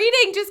keep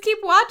reading. Just keep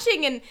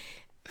watching. And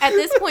at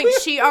this point,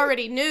 she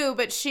already knew,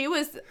 but she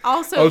was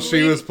also. Oh,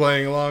 she was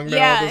playing along now.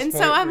 Yeah. And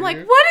so I'm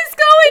like, what is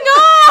going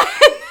on?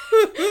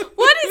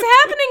 What is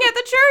happening at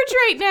the church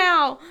right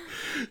now?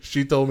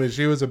 She told me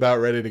she was about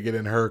ready to get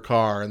in her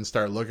car and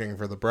start looking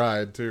for the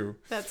bride, too.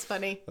 That's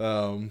funny.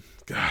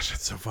 Gosh,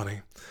 that's so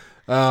funny.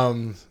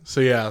 So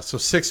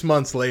 6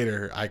 months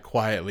later, I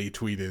quietly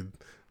tweeted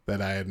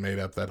that I had made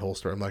up that whole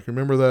story. I'm like,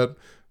 remember that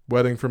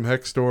wedding from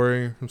Heck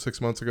story from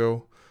 6 months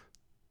ago?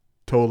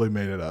 Totally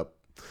made it up.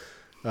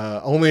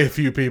 Only a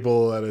few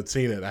people that had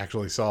seen it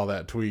actually saw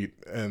that tweet,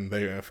 and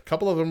a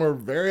couple of them were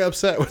very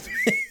upset with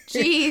me.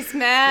 Jeez,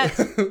 Matt.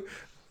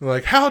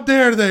 Like, how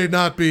dare they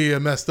not be a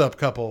messed up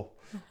couple?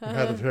 I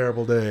had a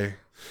terrible day.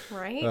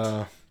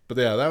 Right? But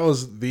yeah, that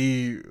was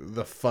the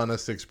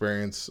funnest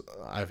experience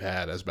I've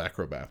had as Back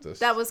Row Baptist.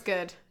 That was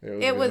good.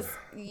 It was.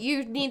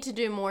 You need to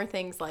do more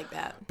things like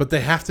that. But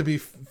they have to be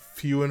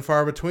few and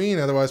far between,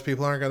 otherwise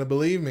people aren't going to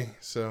believe me.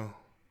 So,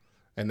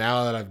 and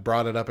now that I've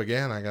brought it up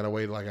again, I got to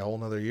wait like a whole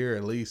nother year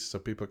at least so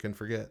people can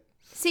forget.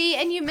 See,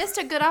 and you missed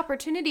a good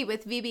opportunity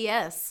with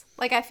VBS.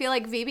 Like, I feel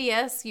like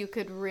VBS, you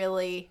could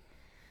really.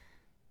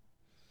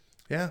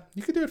 Yeah,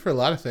 you could do it for a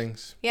lot of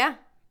things. Yeah.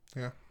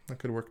 Yeah, that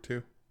could work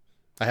too.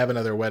 I have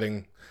another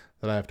wedding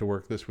that I have to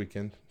work this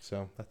weekend,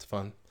 so that's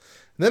fun.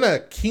 And then a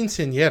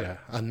quinceañera,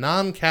 a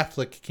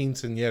non-Catholic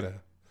quinceañera,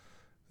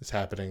 is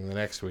happening the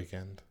next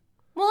weekend.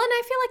 Well, and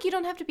I feel like you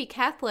don't have to be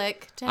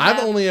Catholic to have...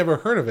 I've only ever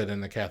heard of it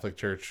in the Catholic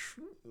Church.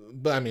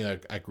 But I mean,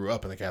 I grew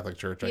up in the Catholic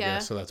Church, I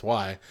guess, so that's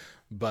why.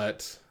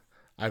 But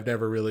I've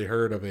never really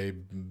heard of a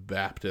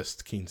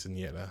Baptist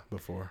quinceañera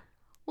before.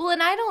 Well,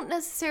 and I don't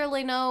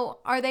necessarily know,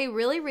 are they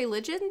really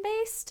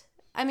religion-based?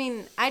 I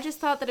mean, I just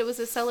thought that it was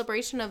a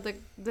celebration of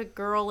the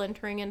girl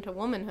entering into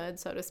womanhood,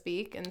 so to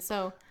speak, and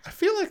so... I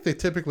feel like they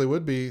typically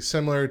would be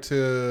similar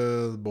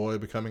to the boy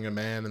becoming a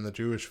man in the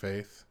Jewish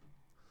faith.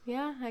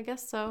 Yeah, I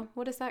guess so.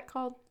 What is that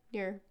called?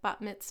 Your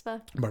bat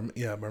mitzvah? Bar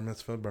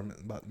mitzvah, bat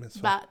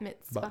mitzvah. Bat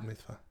mitzvah. Bat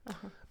mitzvah.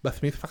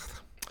 Bat mitzvah.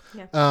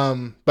 Yeah.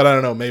 But I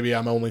don't know. Maybe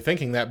I'm only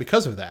thinking that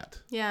because of that.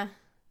 Yeah.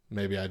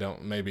 Maybe I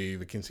don't. Maybe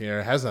the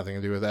quinceañera has nothing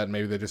to do with that.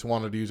 Maybe they just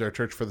wanted to use our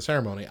church for the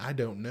ceremony. I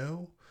don't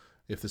know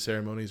if the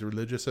ceremony is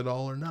religious at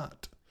all or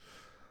not.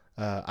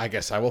 I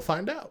guess I will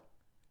find out.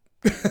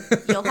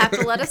 You'll have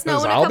to let us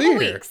know in a I'll couple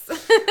be here. weeks.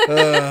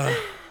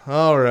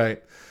 All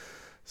right.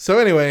 So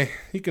anyway,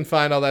 you can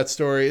find all that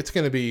story. It's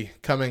going to be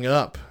coming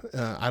up.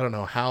 I don't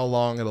know how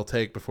long it'll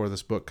take before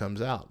this book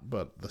comes out,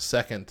 but the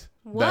second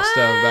Best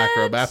of Back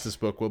Row Baptist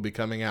book will be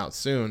coming out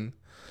soon.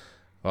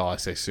 Well, I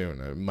say soon.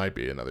 It might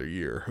be another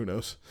year. Who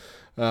knows?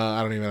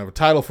 I don't even have a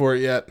title for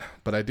it yet,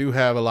 but I do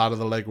have a lot of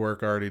the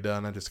legwork already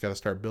done. I just got to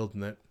start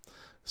building it.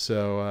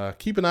 So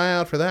keep an eye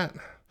out for that.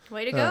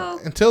 Way to go.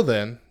 Until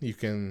then, you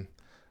can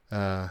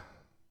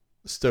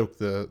stoke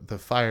the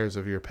fires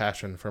of your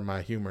passion for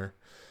my humor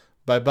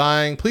by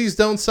buying Please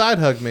Don't Side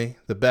Hug Me,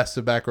 the Best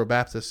of Back Row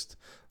Baptist,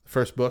 the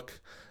first book.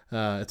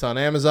 It's on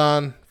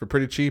Amazon for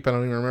pretty cheap. I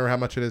don't even remember how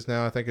much it is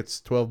now. I think it's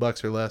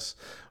 $12 or less.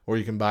 Or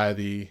you can buy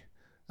the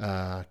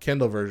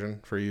Kindle version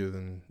for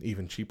even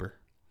cheaper.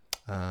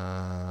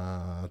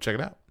 Check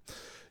it out.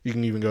 You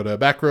can even go to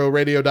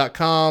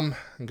backrowradio.com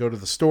and go to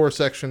the store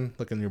section,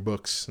 look in your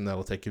books, and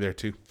that'll take you there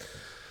too.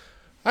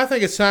 I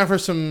think it's time for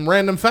some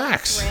random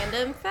facts.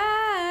 Random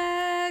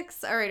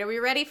facts. All right, are we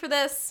ready for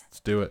this? Let's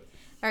do it.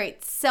 All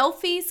right,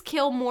 selfies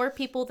kill more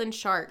people than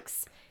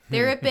sharks.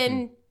 There have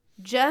been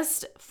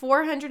just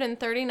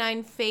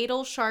 439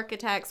 fatal shark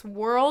attacks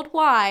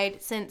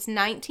worldwide since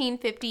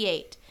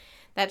 1958.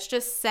 That's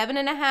just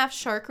 7.5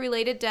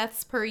 shark-related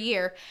deaths per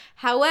year.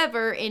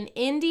 However, in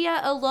India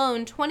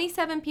alone,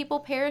 27 people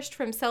perished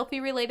from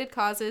selfie-related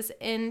causes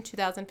in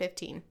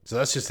 2015. So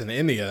that's just in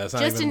India. That's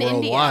not Just even in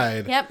worldwide.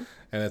 India. Yep.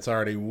 And it's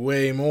already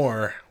way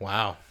more.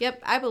 Wow.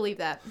 Yep, I believe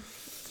that.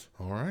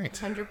 All right.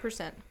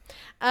 100%.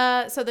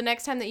 So the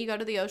next time that you go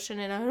to the ocean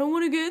and I don't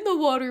want to get in the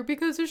water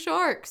because of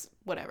sharks,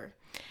 whatever.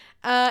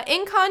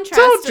 In contrast,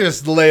 Don't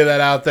just lay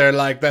that out there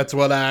like that's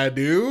what I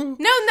do.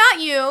 No, not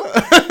you.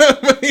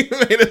 You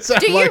made it sound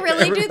Do you like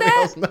really do everybody that?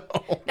 else. No.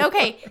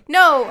 Okay,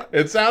 no.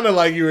 It sounded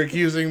like you were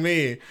accusing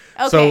me.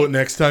 Okay. So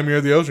next time you're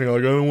at the ocean, you're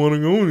like, I don't want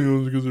to go in the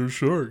ocean because there's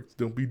sharks.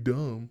 Don't be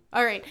dumb.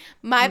 All right,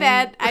 my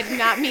bad. I did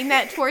not mean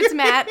that towards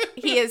Matt.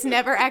 He has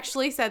never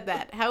actually said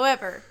that.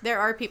 However, there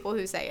are people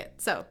who say it.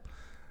 So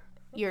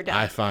you're done.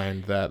 I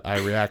find that I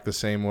react the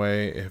same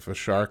way if a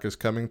shark is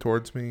coming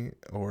towards me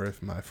or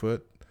if my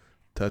foot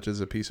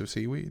touches a piece of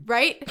seaweed.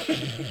 Right?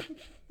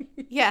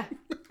 Yeah.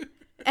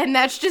 And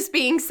that's just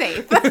being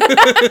safe.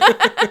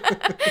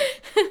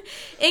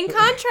 In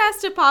contrast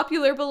to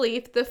popular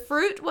belief, the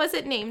fruit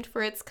wasn't named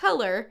for its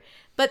color,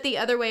 but the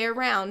other way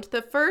around.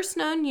 The first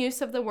known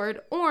use of the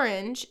word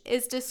orange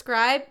is to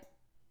describe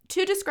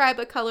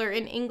a color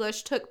in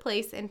English took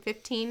place in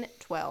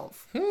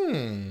 1512.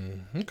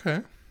 Okay.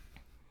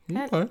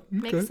 That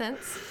makes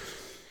sense.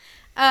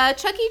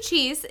 Chuck E.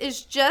 Cheese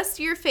is just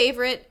your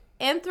favorite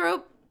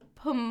anthropomorphic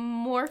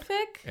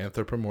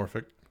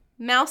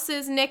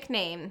mouse's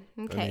nickname.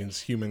 Okay. That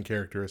means human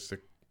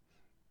characteristic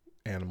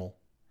animal.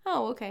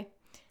 Oh, okay.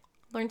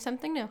 Learned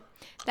something new.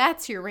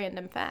 That's your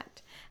random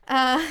fact.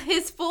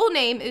 His full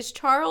name is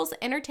Charles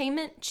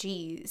Entertainment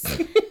Cheese.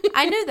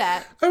 I knew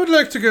that. I would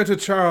like to go to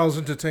Charles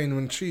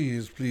Entertainment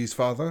Cheese, please,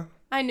 Father.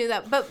 I knew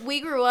that. But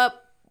we grew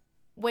up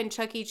when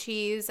Chuck E.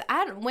 Cheese...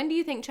 when do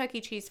you think Chuck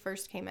E. Cheese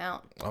first came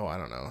out? Oh, I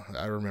don't know.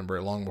 I remember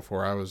it long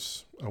before I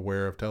was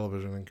aware of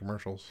television and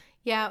commercials.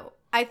 Yeah,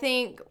 I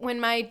think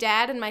when my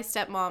dad and my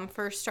stepmom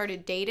first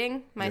started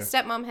dating, my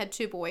stepmom had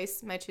 2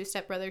 boys, my 2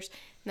 stepbrothers,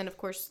 and then, of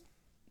course,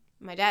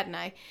 my dad and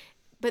I.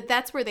 But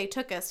that's where they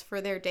took us for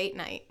their date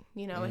night.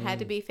 You know, it had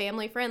to be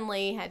family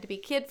friendly, had to be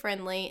kid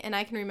friendly, and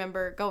I can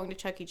remember going to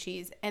Chuck E.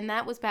 Cheese, and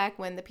that was back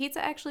when the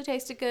pizza actually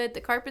tasted good, the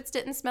carpets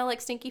didn't smell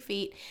like stinky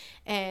feet,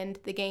 and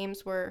the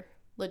games were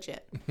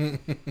legit.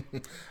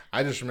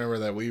 I just remember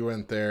that we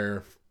went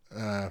there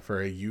for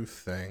a youth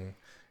thing,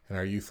 and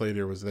our youth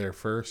leader was there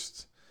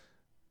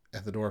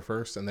at the door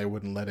first, and they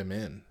wouldn't let him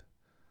in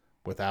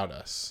without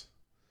us.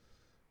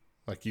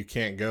 Like, you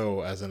can't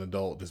go as an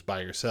adult just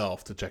by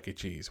yourself to Chuck E.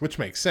 Cheese, which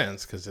makes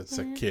sense because it's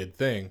a kid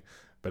thing.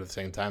 But at the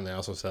same time, they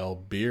also sell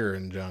beer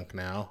and junk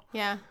now.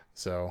 Yeah.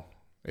 So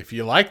if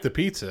you like the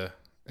pizza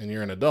and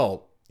you're an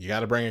adult, You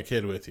got to bring a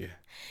kid with you.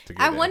 To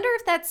get I in. wonder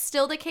if that's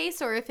still the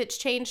case or if it's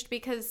changed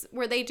because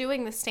were they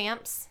doing the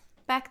stamps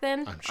back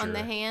then I'm sure. on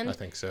the hand? I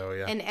think so,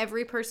 yeah. And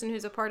every person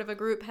who's a part of a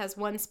group has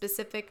one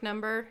specific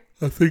number?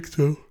 I think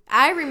so.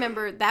 I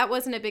remember that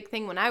wasn't a big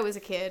thing when I was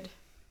a kid.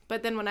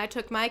 But then when I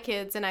took my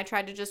kids and I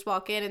tried to just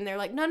walk in and they're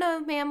like,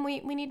 no, ma'am, we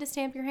need to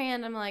stamp your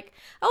hand. I'm like,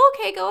 oh,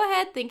 okay, go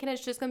ahead. Thinking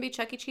it's just going to be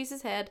Chuck E.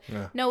 Cheese's head.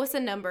 Yeah. No, it's a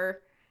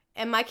number.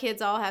 And my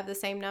kids all have the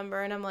same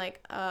number. And I'm like,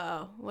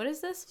 what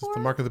is this for? The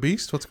mark of the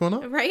beast? What's going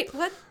on? Right?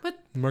 What?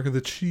 Mark of the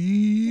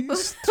cheese?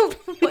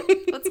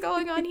 What's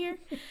going on here?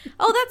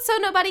 Oh, that's so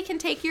nobody can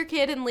take your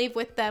kid and leave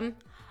with them.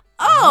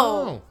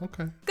 Oh,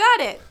 okay. got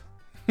it.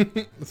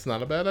 That's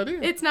not a bad idea.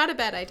 It's not a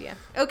bad idea.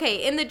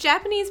 Okay, in the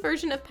Japanese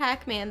version of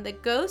Pac-Man, the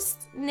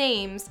ghosts'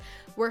 names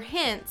were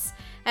hints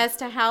as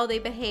to how they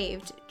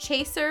behaved.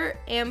 Chaser,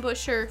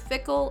 Ambusher,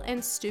 Fickle,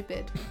 and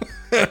Stupid.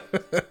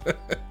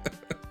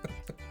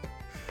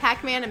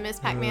 Pac-Man and Miss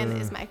Pac-Man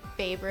is my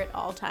favorite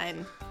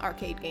all-time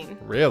arcade game.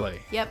 Really?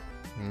 Yep.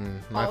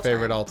 My All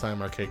favorite time.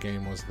 all-time arcade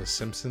game was The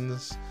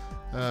Simpsons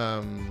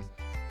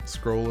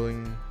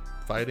scrolling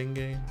fighting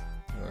game.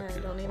 I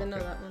don't even know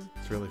that one.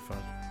 It's really fun.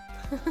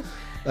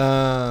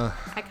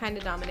 I kind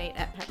of dominate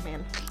at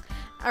Pac-Man.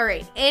 All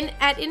right, and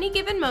at any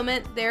given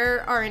moment,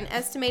 there are an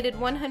estimated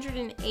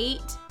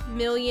 108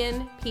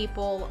 million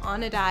people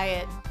on a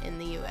diet in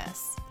the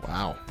U.S.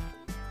 Wow.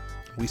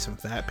 We some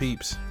fat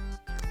peeps.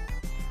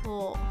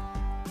 Well,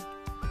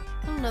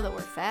 I don't know that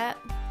we're fat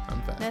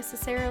I'm fat.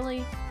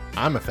 necessarily.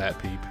 I'm a fat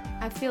peep.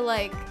 I feel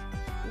like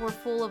we're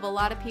full of a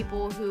lot of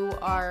people who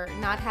are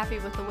not happy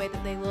with the way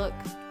that they look,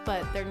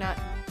 but they're not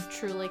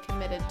truly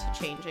committed to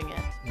changing it.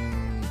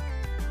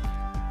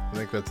 I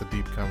think that's a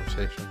deep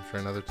conversation for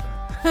another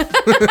time.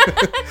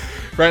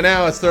 Right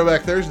now, it's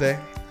Throwback Thursday,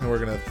 and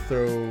we're going to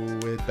throw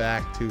it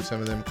back to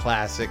some of them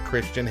classic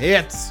Christian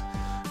hits.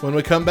 When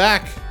we come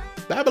back,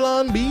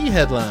 Babylon Bee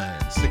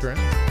headlines. Stick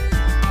around.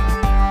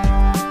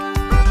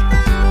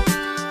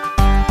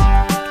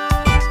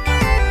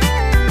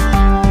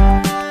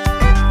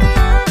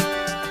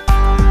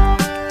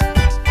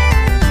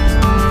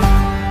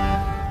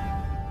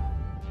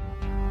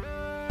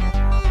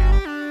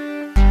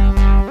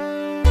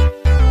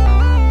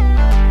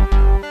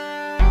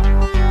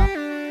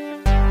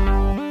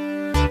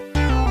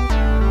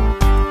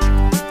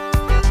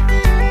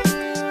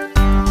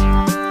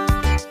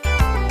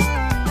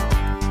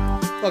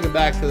 Welcome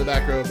back to the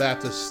Back Row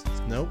Baptist.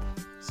 Nope.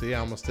 See, I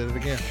almost did it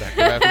again. Back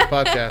Row Baptist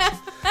Podcast.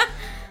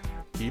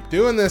 Keep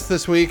doing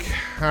this week.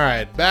 All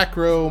right, Back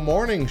Row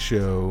Morning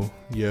Show.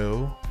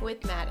 Yo.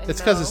 With Matt and It's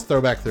because Mo. it's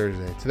Throwback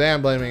Thursday. Today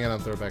I'm blaming it on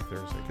Throwback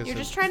Thursday. 'Cause You're it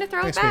just trying to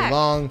throw it makes back. me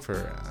long for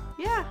a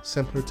Yeah.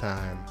 simpler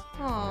time.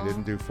 Aw. I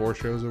didn't do 4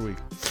 shows a week.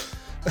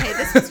 Hey,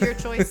 this was your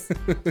choice.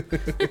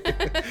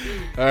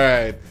 All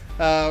right.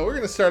 We're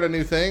going to start a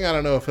new thing. I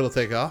don't know if it'll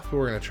take off, but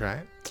we're going to try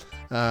it.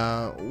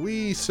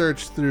 We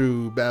searched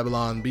through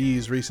Babylon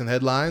Bee's recent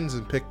headlines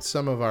and picked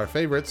some of our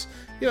favorites.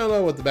 You don't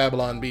know what the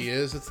Babylon Bee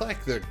is? It's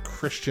like the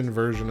Christian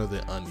version of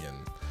the Onion.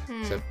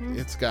 Except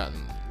it's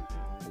gotten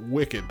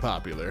wicked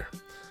popular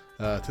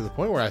to the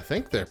point where I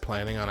think they're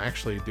planning on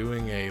actually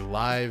doing a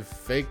live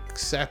fake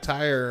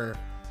satire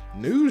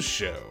news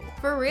show.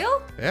 For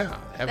real? Yeah,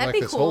 having That'd like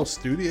be this cool. whole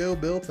studio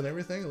built and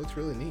everything. It looks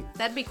really neat.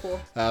 That'd be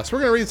cool. So we're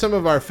going to read some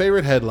of our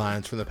favorite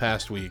headlines from the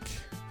past week.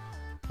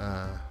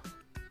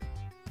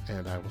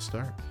 And I will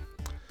start.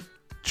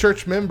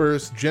 Church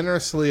members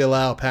generously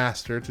allow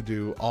pastor to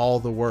do all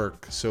the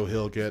work so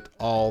he'll get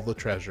all the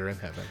treasure in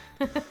heaven.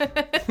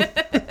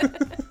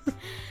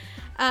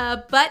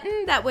 A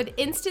button that would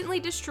instantly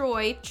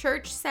destroy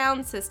church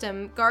sound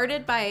system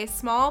guarded by a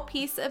small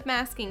piece of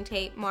masking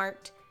tape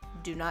marked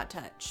 "Do not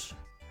touch."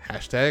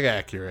 Hashtag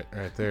accurate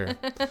right there.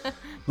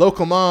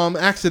 Local mom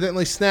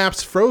accidentally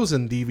snaps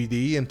Frozen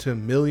DVD into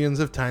millions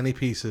of tiny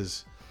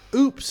pieces.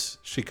 Oops,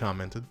 she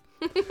commented.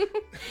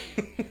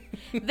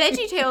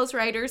 VeggieTales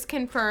writers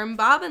confirm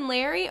Bob and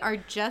Larry are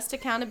just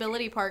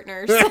accountability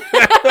partners.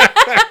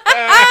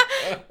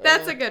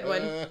 That's a good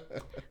one.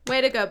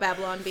 Way to go,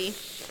 Babylon Bee.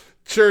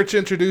 Church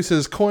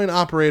introduces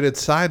coin-operated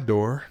side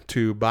door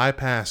to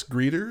bypass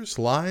greeters,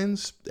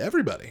 lines,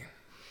 everybody.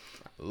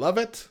 I love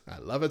it. I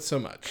love it so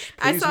much.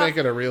 Please make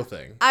it a real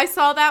thing. I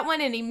saw that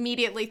one and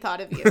immediately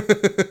thought of you.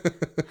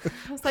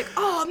 I was like,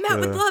 oh,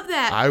 Matt would love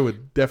that. I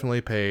would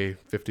definitely pay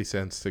 50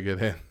 cents to get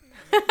in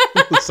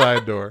the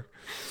side door.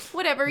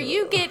 Whatever,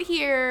 you get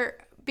here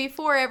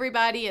before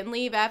everybody and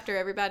leave after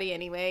everybody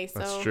anyway. So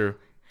That's true.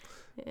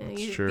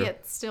 You true.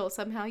 Yet still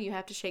somehow you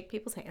have to shake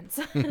people's hands.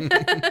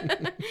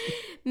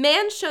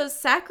 Man shows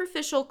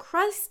sacrificial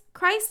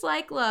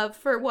Christ-like love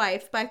for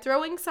wife by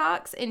throwing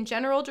socks in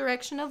general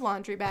direction of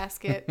laundry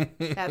basket.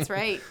 That's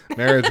right.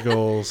 Marriage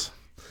goals.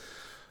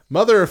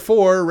 Mother of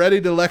 4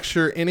 ready to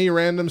lecture any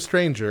random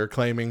stranger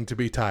claiming to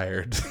be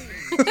tired.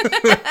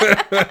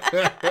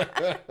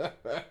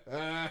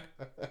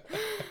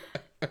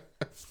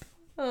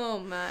 Oh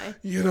my.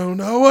 You don't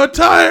know what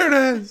tired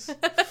is.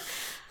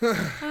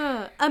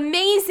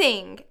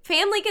 Amazing.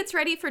 Family gets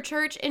ready for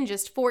church in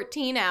just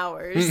 14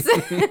 hours.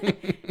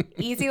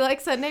 Easy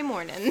like Sunday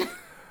morning.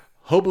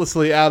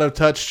 Hopelessly Out of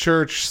Touch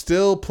Church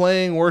still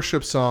playing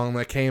worship song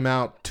that came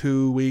out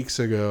 2 weeks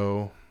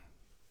ago.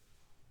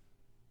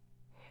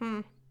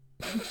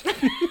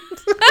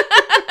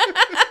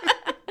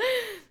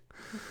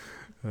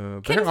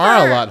 There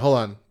are a lot. Hold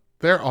on.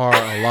 There are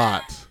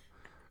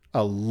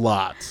a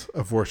lot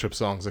of worship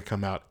songs that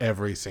come out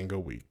every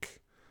single week.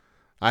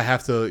 I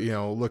have to,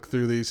 look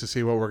through these to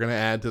see what we're going to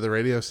add to the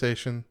radio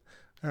station.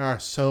 There are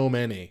so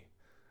many.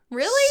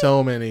 Really?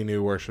 So many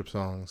new worship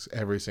songs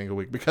every single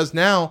week, because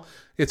now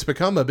it's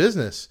become a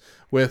business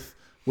with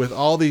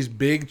all these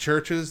big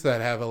churches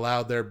that have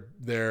allowed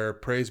their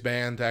praise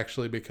band to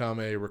actually become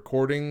a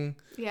recording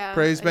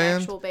praise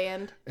band. Actual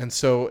band. And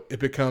so it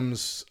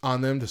becomes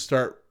on them to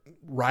start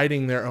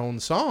writing their own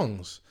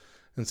songs.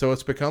 And so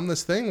it's become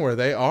this thing where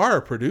they are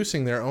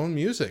producing their own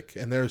music.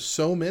 And there's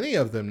so many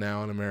of them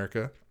now in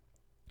America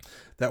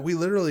that we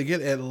literally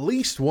get at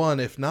least one,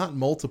 if not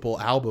multiple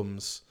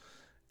albums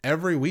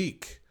every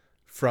week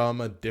from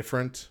a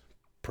different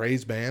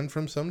praise band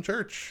from some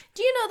church.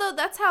 Do you know, though,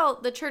 that's how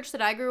the church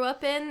that I grew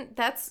up in,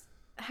 that's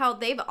how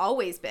they've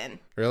always been.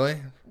 Really?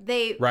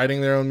 They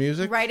writing their own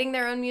music? Writing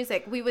their own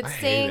music. We would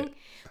sing.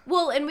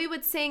 Well, and we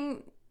would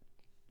sing,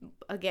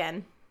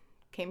 again,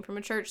 came from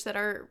a church that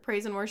our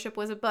praise and worship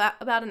was about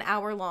an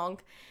hour long.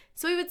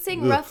 So we would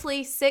sing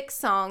roughly 6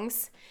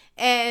 songs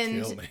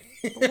and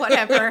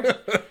whatever.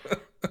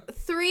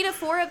 3 to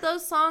 4 of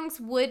those songs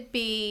would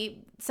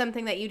be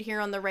something that you'd hear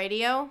on the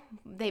radio.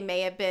 They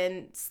may have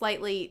been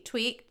slightly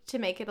tweaked to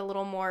make it a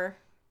little more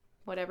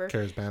whatever.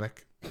 Charismatic.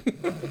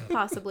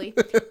 Possibly.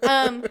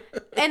 And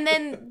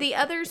then the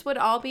others would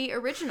all be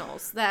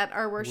originals that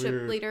our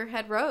worship leader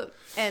had wrote.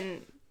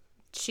 And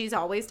she's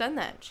always done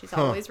that. She's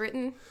always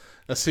written.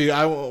 See,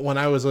 when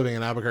I was living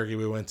in Albuquerque,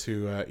 we went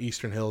to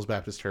Eastern Hills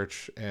Baptist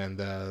Church, and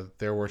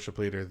their worship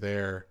leader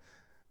there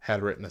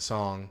had written a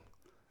song.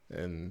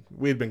 And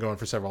we'd been going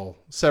for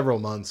several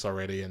months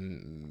already,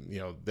 and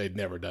they'd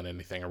never done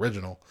anything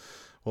original.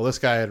 Well, this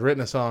guy had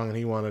written a song, and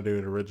he wanted to do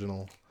it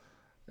original,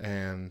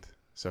 and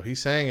so he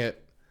sang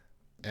it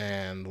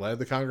and led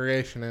the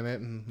congregation in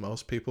it, and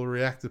most people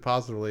reacted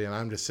positively. And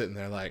I'm just sitting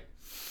there like,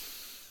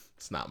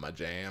 it's not my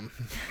jam.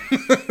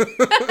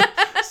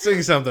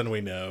 Sing something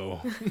we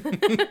know.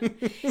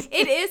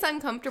 It is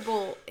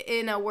uncomfortable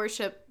in a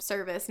worship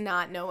service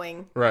not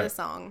knowing the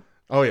song.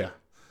 Oh yeah.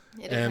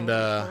 And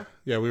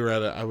we were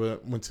at I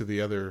went to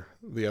the other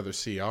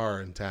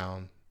CR in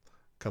town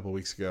a couple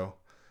weeks ago,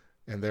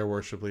 and their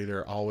worship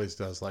leader always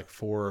does like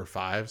 4 or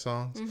 5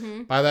 songs.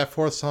 Mm-hmm. By that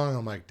 4th song,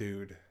 I'm like,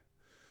 dude,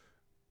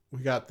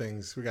 we got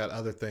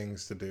other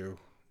things to do.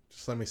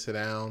 Just let me sit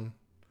down.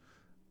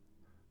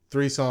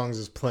 3 songs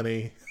is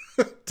plenty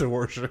to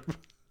worship.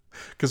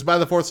 Because by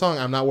the 4th song,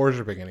 I'm not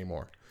worshiping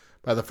anymore.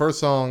 By the 1st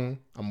song,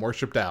 I'm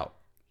worshiped out.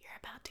 You're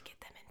about to get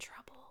them in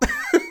trouble.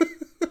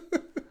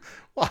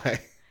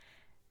 Why?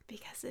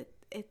 Because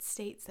it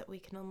states that we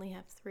can only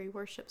have 3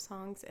 worship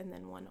songs and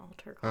then 1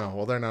 altar call. Oh,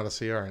 well, they're not a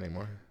CR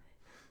anymore.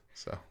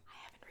 So I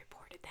haven't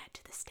reported that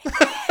to the state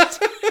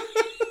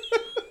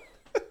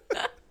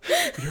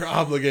yet. You're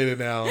obligated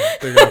now.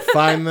 They're going to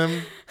find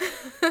them.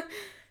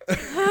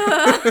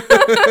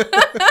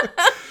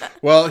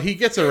 Well, he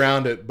gets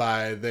around it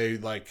by I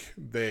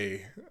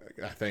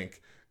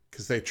think,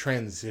 because they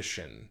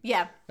transition.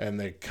 Yeah. And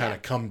they kind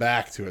of come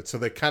back to it. So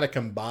they kind of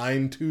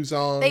combine 2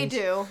 songs. They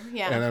do,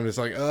 yeah. And I'm just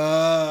like,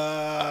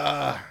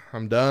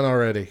 I'm done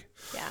already.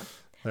 Yeah.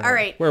 All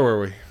right. Where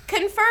were we?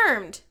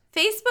 Confirmed.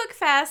 Facebook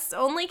fasts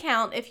only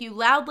count if you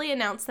loudly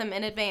announce them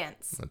in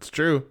advance. That's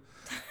true.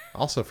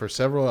 Also for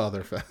several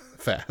other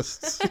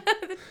fasts.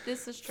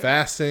 This is true.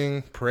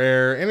 Fasting,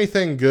 prayer,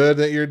 anything good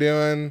that you're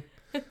doing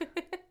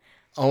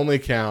only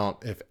count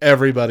if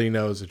everybody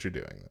knows that you're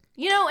doing them.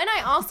 And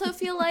I also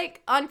feel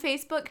like on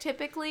Facebook,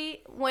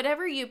 typically,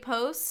 whatever you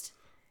post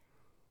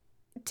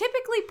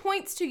typically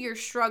points to your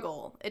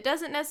struggle. It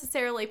doesn't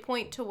necessarily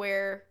point to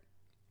where,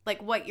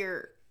 like, what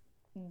you're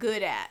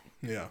good at.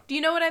 Yeah. Do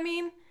you know what I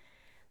mean?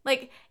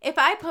 Like, if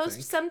I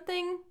post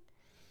something,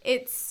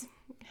 I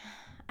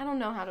don't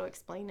know how to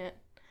explain it.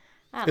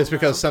 It's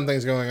because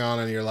something's going on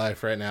in your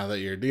life right now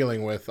that you're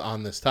dealing with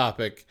on this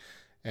topic,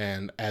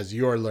 and as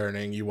you're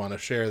learning, you want to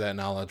share that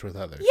knowledge with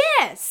others.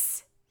 Yes.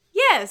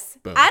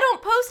 Boom. I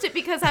don't post it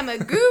because I'm a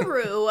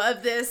guru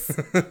of this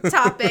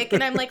topic,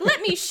 and I'm like, let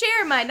me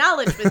share my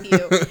knowledge with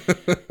you.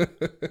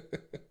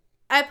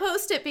 I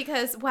post it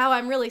because, wow,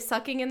 I'm really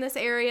sucking in this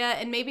area,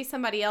 and maybe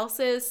somebody else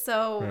is,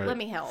 so let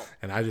me help.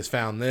 And I just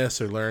found this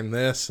or learned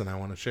this, and I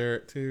want to share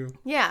it too.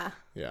 Yeah.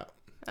 Yeah.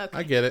 Okay.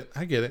 I get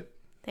it.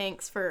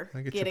 Thanks for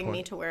I get your getting me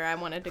point. to where I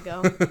wanted to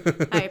go.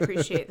 I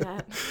appreciate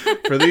that.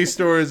 For these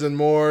stories and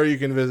more, you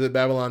can visit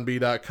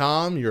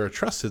BabylonB.com. You're a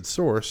trusted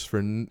source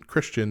for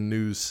Christian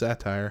news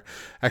satire.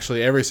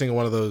 Actually, every single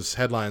one of those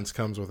headlines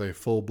comes with a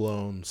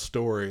full-blown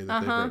story that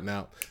they've written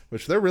out,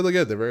 which they're really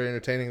good. They're very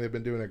entertaining. They've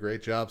been doing a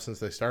great job since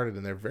they started,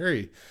 and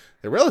they're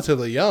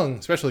relatively young,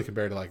 especially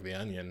compared to like The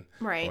Onion,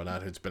 Right. or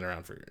whatnot, who's been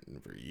around for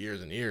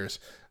years and years.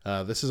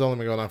 This has only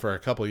been going on for a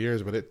couple of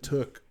years, but it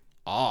took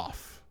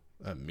off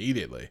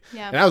immediately.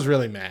 Yeah. And I was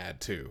really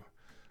mad too,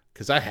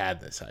 because I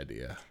had this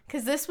idea.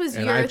 Because this was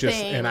And your I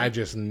thing.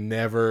 just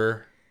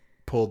never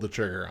pulled the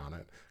trigger on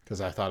it because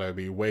I thought it would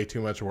be way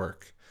too much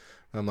work.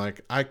 I'm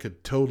like, I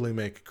could totally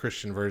make a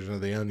Christian version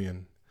of The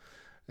Onion.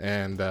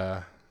 And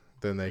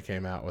then they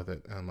came out with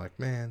it. And I'm like,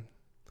 man,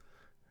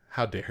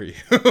 how dare you?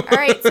 All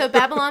right, so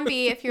Babylon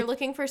B, if you're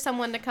looking for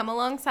someone to come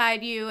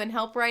alongside you and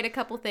help write a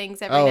couple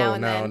things every now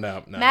and then,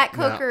 no, Matt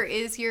Coker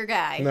is your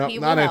guy. No, He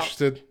will not help.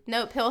 interested.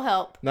 Nope, he'll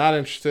help. Not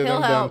interested. He'll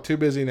I'm done. help. Too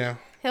busy now.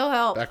 He'll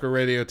help. Back Row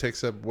Radio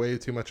takes up way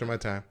too much of my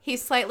time.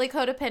 He's slightly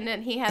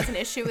codependent. He has an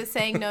issue with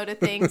saying no to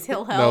things.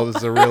 He'll help. No, this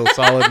is a real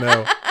solid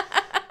no.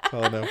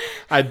 Solid no.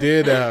 I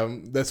did.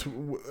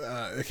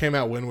 It came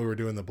out when we were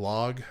doing the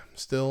blog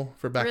still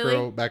for Back Really?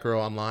 Row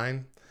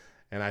Online,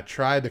 and I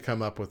tried to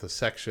come up with a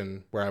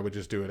section where I would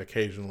just do it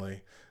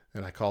occasionally,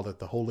 and I called it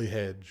the Holy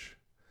Hedge,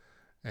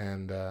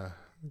 and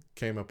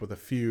came up with a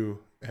few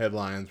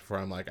headlines before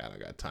I'm like, I don't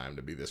got time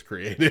to be this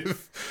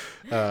creative.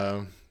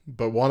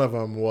 But one of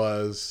them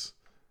was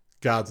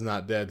God's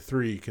Not Dead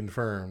 3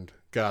 confirmed.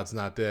 God's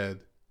not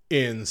dead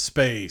in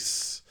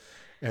space.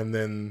 And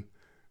then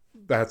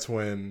that's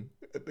when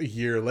a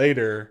year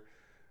later,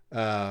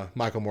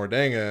 Michael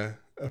Mordanga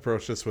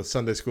approached us with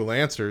Sunday School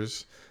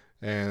Answers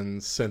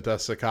and sent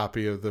us a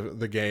copy of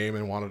the game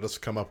and wanted us to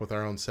come up with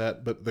our own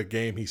set. But the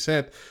game he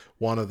sent,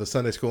 one of the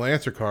Sunday School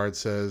answer cards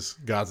says,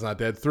 God's Not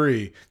Dead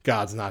 3,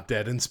 God's Not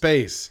Dead in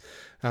space.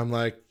 I'm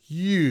like,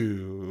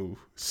 you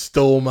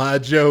stole my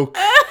joke.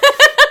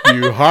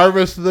 You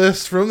harvested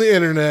this from the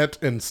internet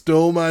and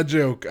stole my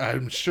joke.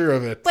 I'm sure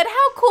of it. But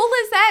how cool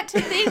is that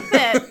to think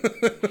that?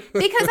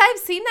 Because I've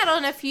seen that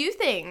on a few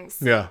things.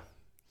 Yeah.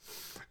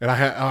 And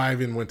I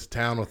even went to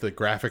town with the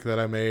graphic that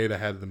I made. I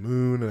had the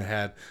moon and I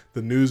had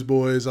the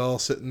newsboys all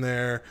sitting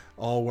there,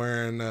 all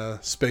wearing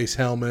space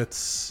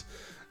helmets.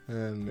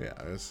 And yeah,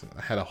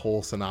 I had a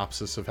whole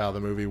synopsis of how the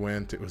movie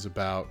went. It was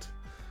about,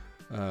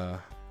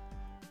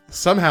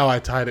 somehow I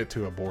tied it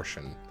to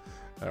abortion.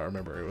 I don't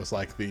remember. It was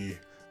like the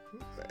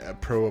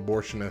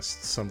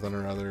pro-abortionist something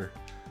or other.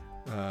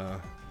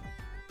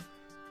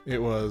 It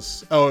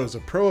was a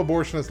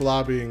pro-abortionist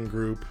lobbying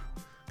group,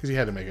 because you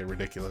had to make it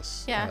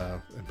ridiculous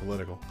and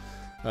political.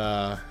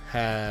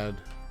 Had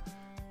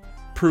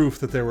proof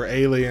that there were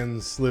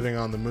aliens living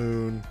on the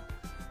moon,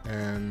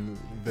 and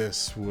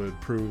this would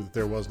prove that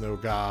there was no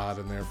God,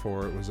 and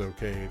therefore it was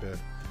okay to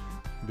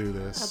do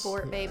this.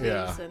 Abort babies.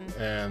 Yeah,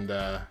 and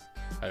I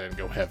didn't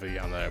go heavy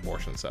on the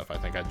abortion stuff. I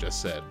think I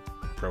just said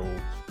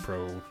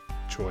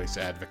pro-choice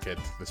advocate,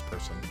 this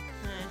person.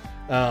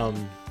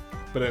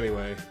 But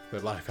anyway,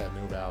 that life had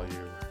no value,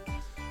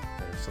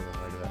 or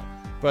something like that.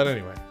 But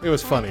anyway, it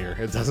was funnier.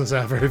 It doesn't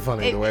sound very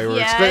funny the way we're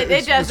it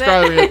doesn't.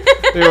 describing it.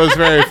 It was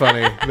very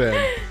funny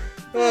then.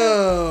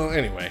 Oh,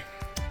 anyway.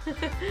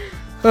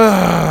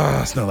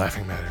 It's no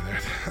laughing matter there.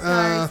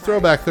 Sorry.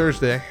 Throwback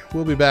Thursday.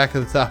 We'll be back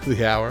at the top of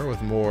the hour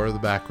with more of the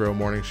Back Row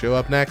Morning Show.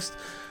 Up next,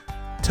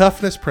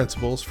 toughness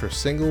principles for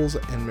singles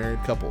and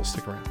married couples.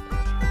 Stick around.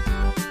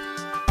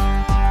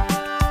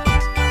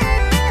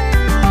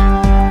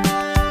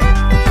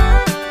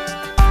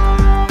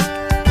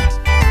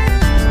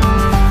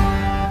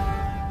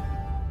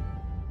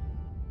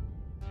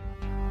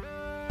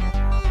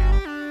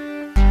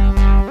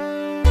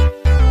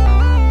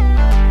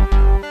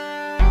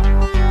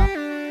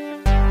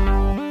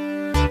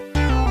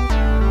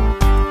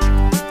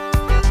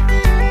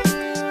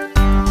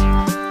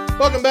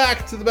 Welcome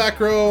back to the Back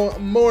Row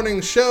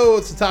Morning Show.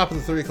 It's the top of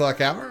the 3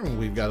 o'clock hour, and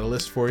we've got a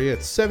list for you.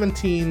 It's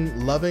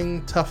 17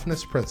 loving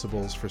toughness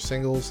principles for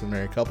singles and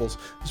married couples.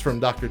 This is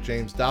from Dr.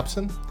 James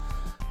Dobson.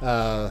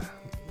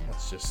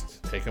 Let's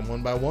just take them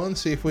one by one,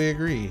 see if we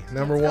agree.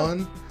 Number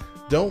one,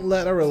 don't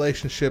let a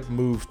relationship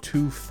move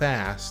too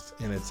fast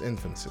in its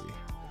infancy.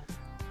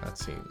 That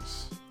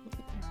seems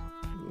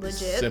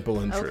Legit.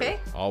 simple and true. Okay.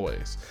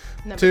 Always.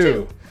 Number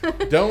Two,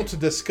 don't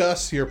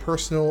discuss your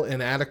personal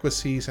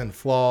inadequacies and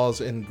flaws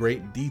in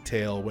great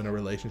detail when a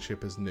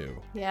relationship is new.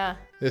 Yeah.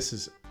 This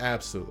is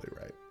absolutely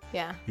right.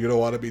 Yeah. You don't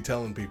want to be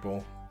telling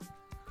people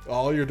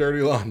all your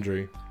dirty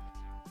laundry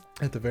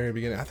at the very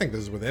beginning. I think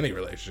this is with any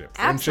relationship.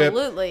 Friendship,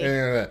 Absolutely.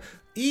 anything like that.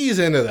 Ease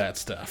into that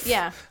stuff.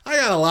 Yeah. I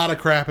got a lot of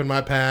crap in my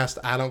past.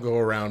 I don't go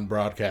around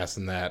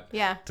broadcasting that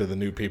Yeah. to the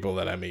new people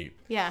that I meet.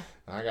 Yeah.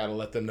 I got to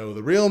let them know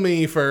the real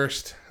me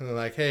first. And they're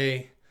like,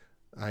 hey,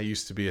 I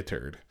used to be a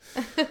turd.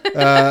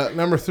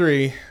 Number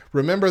 3,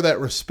 remember that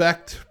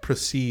respect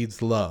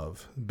precedes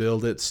love.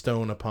 Build it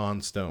stone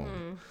upon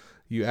stone.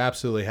 You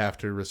absolutely have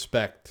to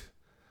respect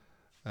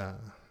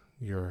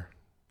your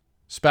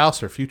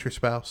spouse or future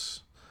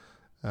spouse.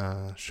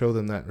 show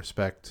them that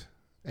respect,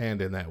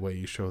 and in that way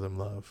you show them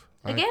love.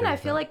 Again, I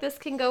feel like this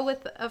can go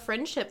with a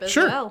friendship as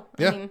Sure. well.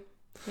 Yeah. I mean,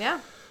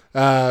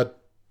 yeah.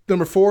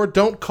 Number 4,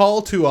 don't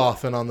call too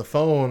often on the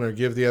phone or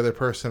give the other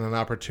person an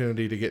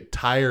opportunity to get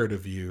tired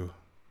of you.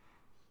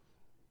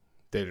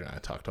 Deidre and I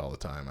talked all the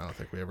time. I don't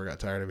think we ever got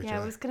tired of each Yeah, I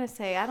other. was gonna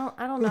say I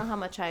don't know how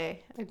much I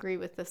agree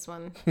with this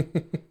one.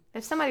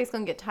 If somebody's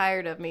gonna get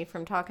tired of me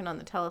from talking on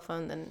the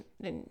telephone, then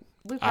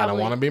we probably I don't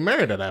want to be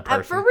married to that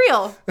person. for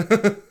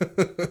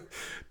real.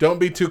 Don't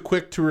be too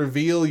quick to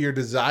reveal your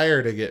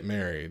desire to get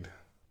married.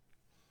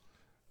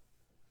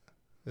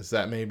 Is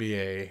that maybe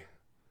a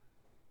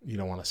you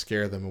don't want to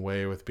scare them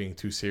away with being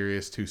too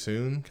serious too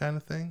soon kind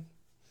of thing?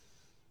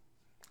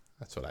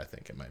 That's what I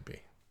think it might be.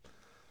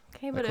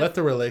 Okay, Like, but let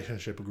the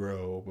relationship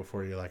grow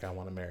before you're like, I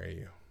want to marry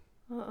you.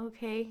 well,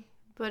 okay,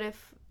 but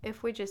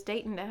if we're just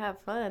dating to have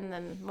fun,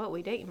 then what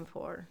we dating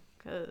for?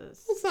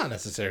 Because It's not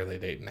necessarily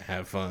dating to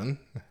have fun.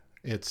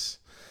 It's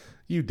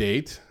you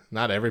date.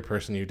 Not every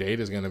person you date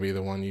is going to be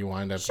the one you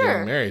wind up Sure.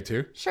 getting married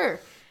to. sure.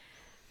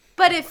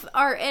 But if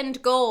our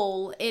end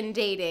goal in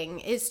dating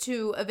is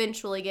to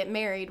eventually get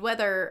married,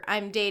 whether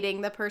I'm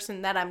dating the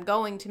person that I'm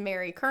going to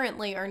marry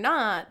currently or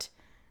not,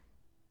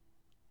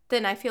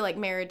 then I feel like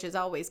marriage is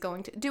always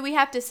going to... Do we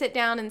have to sit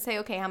down and say,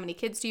 okay, how many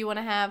kids do you want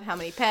to have? How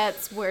many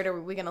pets? Where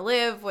are we going to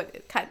live?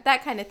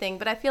 That kind of thing.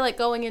 But I feel like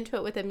going into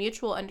it with a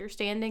mutual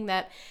understanding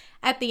that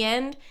at the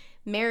end,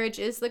 marriage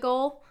is the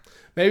goal.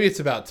 Maybe it's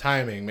about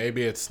timing.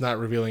 Maybe it's not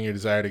revealing your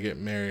desire to get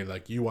married.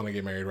 Like you want to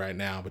get married right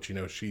now, but you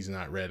know she's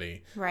not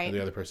ready. Right. Or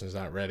the other person's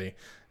not ready.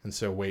 And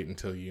so wait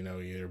until you know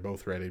you're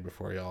both ready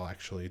before y'all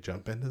actually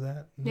jump into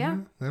that. Yeah.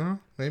 I don't know.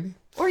 Maybe.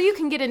 Or you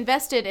can get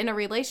invested in a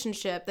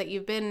relationship that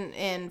you've been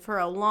in for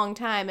a long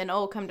time and,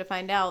 come to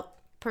find out,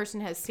 person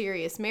has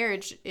serious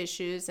marriage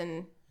issues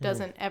and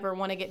doesn't ever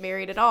want to get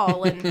married at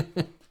all.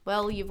 And,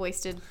 well, you've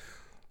wasted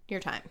your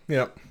time.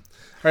 Yep. All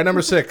right,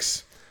 number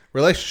 6.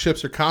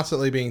 Relationships are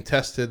constantly being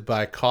tested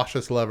by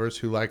cautious lovers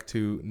who like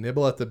to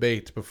nibble at the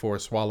bait before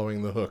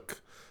swallowing the hook.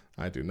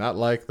 I do not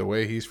like the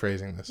way he's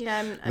phrasing this.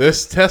 Yeah,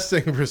 This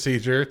testing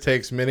procedure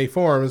takes many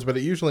forms, but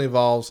it usually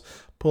involves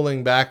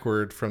pulling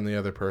backward from the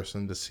other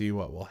person to see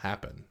what will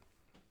happen.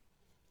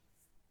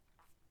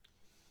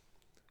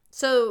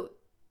 So,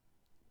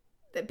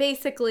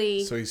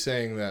 basically... So he's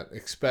saying that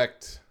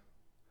expect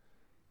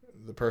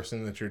the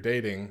person that you're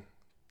dating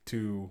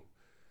to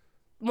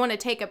want to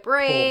take a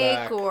break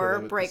back a or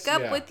little bit, break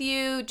up yeah. with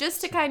you just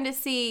to kind of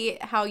see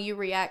how you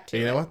react to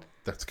it. You know what?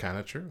 That's kind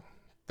of true.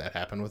 That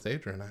happened with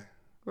Adrian and I.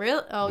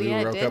 Really? Oh, We yeah,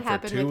 it broke did up for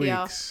happen 2 with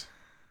y'all. weeks.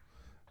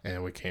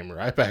 And we came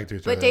right back to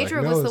each But other. Deidre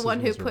like, no, was this the one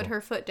is who miserable. put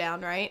her foot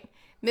down, right?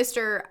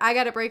 Mr. I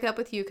got to break up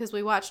with you because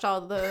we watched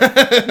all the I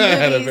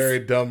had a movies. very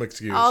dumb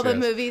excuse. all the yes.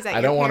 movies at I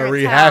your don't want to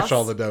parents' rehash house.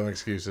 all the dumb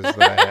excuses that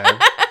I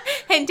had.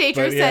 And Deidre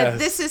But said, yes.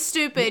 this is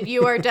stupid.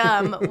 You are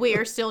dumb. We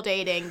are still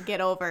dating.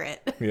 Get over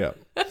it. Yeah.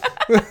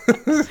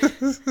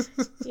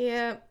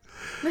 Yeah.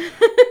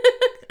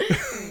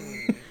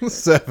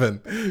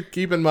 7.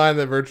 Keep in mind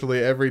that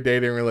virtually every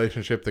dating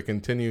relationship that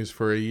continues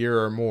for a year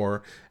or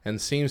more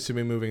and seems to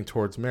be moving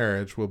towards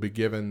marriage will be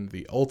given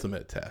the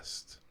ultimate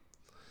test.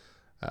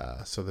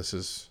 So this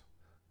is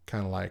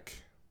kind of like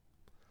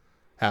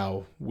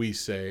how we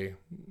say,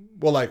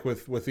 well, like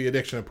with the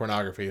addiction of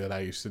pornography that I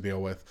used to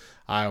deal with,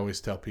 I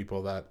always tell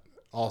people that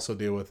also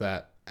deal with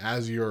that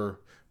as you're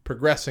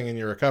progressing in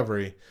your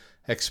recovery,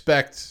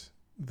 expect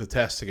the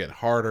test to get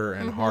harder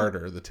and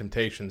harder, the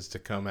temptations to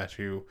come at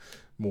you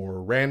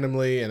more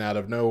randomly and out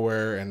of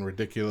nowhere and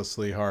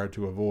ridiculously hard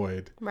to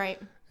avoid. Right.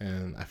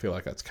 And I feel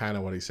like that's kind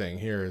of what he's saying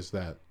here is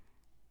that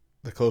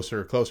the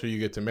closer you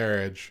get to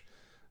marriage,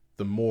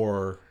 the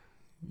more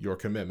your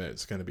commitment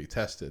is going to be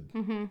tested.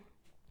 Mm-hmm.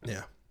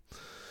 Yeah.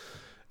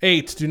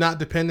 8, do not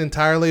depend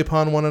entirely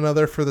upon one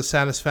another for the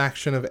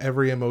satisfaction of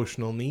every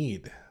emotional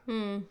need.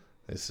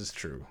 This is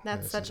true.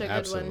 That's This such is a good one.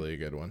 absolutely a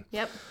good one.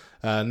 Yep.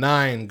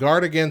 9,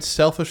 guard against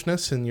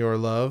selfishness in your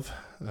love.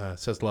 It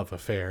says love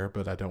affair,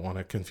 but I don't want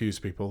to confuse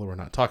people. We're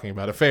not talking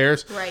about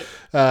affairs.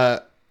 Right.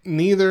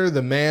 Neither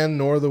the man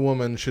nor the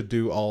woman should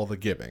do all the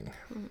giving.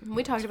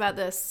 We talked about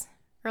this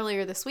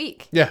earlier this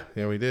week. Yeah,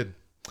 we did.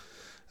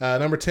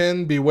 Number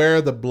 10,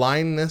 beware the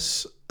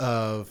blindness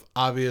of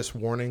obvious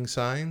warning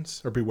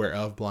signs, or beware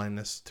of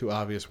blindness to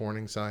obvious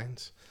warning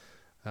signs.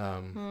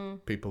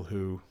 People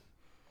who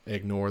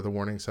ignore the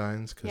warning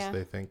signs because Yeah.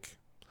 they think,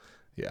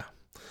 yeah.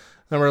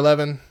 Number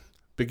 11,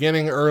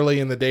 beginning early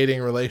in the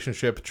dating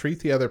relationship, treat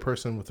the other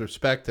person with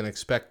respect and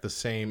expect the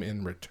same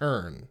in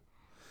return.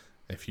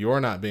 If you're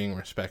not being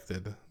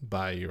respected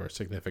by your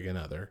significant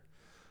other,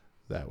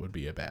 that would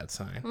be a bad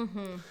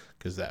sign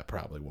because that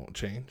probably won't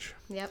change.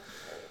 Yep.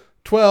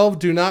 12,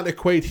 do not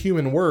equate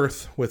human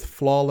worth with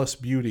flawless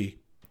beauty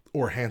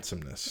or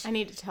handsomeness. I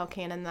need to tell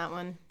Cannon that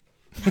one.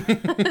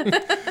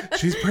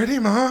 She's pretty,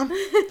 Mom.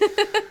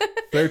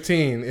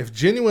 13, if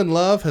genuine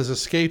love has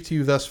escaped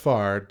you thus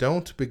far,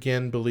 don't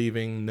begin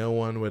believing no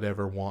one would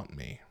ever want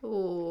me.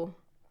 Ooh,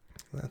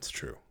 That's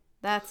true.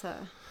 that's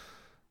a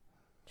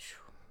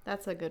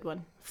good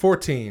one.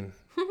 14,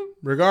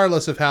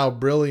 regardless of how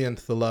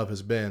brilliant the love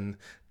has been,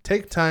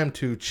 take time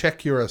to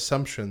check your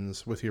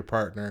assumptions with your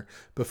partner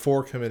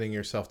before committing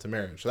yourself to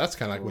marriage. So that's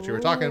kind of like what you were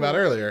talking about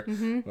earlier.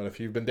 But if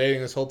you've been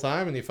dating this whole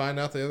time and you find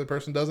out the other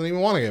person doesn't even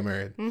want to get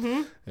married.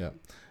 Yeah.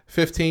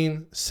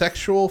 15,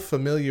 sexual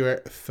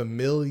familiarity.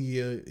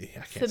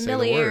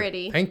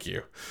 Thank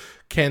you.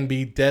 Can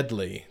be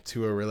deadly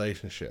to a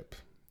relationship.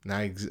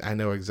 Now I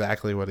know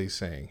exactly what he's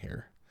saying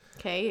here.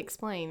 Okay,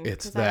 explain.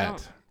 It's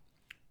that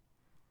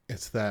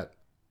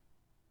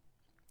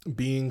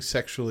being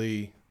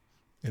sexually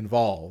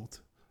involved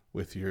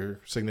with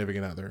your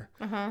significant other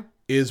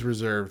is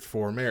reserved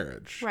for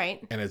marriage.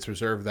 Right. And it's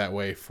reserved that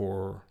way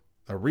for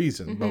a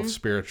reason, both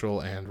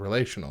spiritual and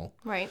relational.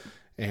 Right.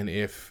 And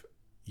if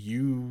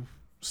you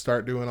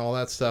start doing all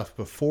that stuff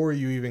before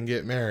you even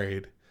get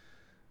married,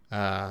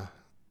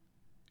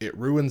 it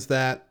ruins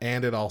that,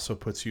 and it also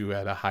puts you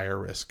at a higher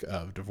risk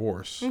of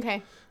divorce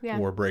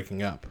or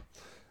breaking up.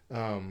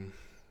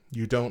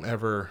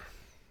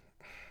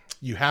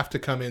 You have to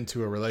come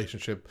into a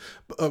relationship.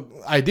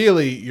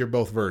 Ideally, you're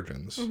both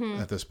virgins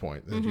at this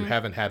point. You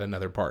haven't had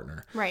another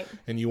partner. Right.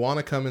 And you want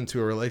to come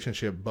into a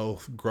relationship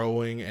both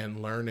growing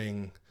and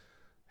learning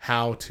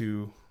how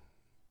to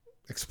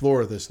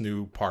explore this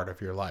new part of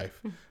your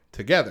life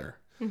together.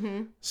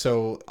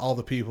 So all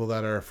the people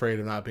that are afraid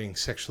of not being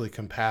sexually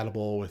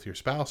compatible with your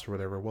spouse or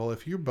whatever, well,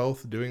 if you're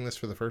both doing this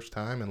for the first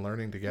time and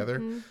learning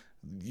together,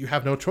 you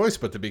have no choice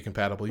but to be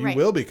compatible. You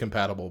will be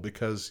compatible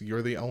because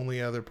you're the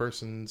only other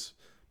person's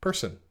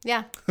person.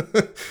 Yeah.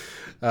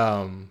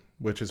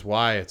 Which is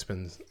why it's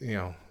been,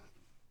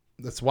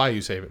 that's why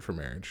you save it for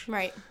marriage.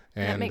 Right.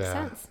 And that makes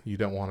sense. You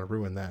don't want to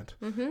ruin that.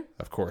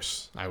 Of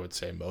course, I would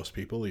say most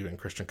people, even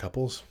Christian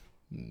couples,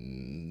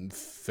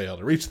 fail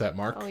to reach that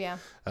mark. Oh, yeah.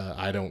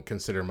 I don't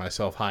consider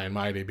myself high and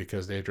mighty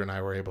because Deidre and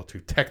I were able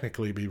to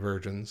technically be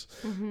virgins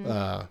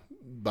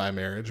by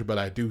marriage, but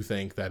I do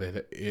think that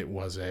it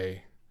was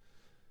a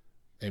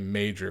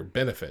major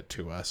benefit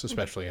to us,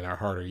 especially in our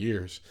harder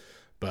years.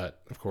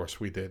 But, of course,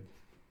 we did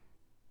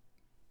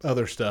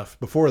other stuff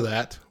before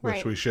that,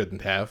 which we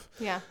shouldn't have.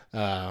 Yeah.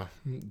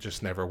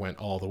 Just never went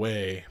all the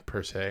way,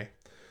 per se.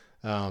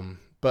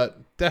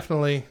 But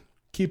definitely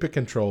keep it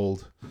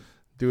controlled.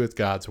 Do it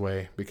God's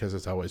way, because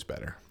it's always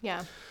better.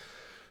 Yeah.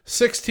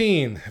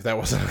 16, if that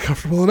wasn't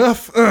uncomfortable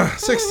enough.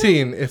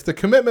 16, if the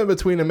commitment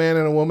between a man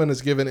and a woman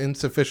is given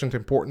insufficient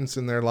importance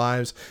in their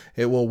lives,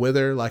 it will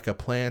wither like a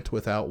plant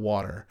without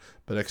water.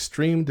 But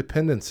extreme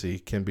dependency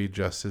can be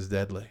just as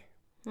deadly.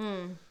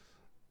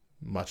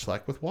 Much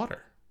like with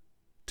water.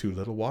 Too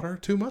little water,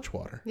 too much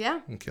water. Yeah.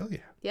 Can kill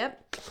you.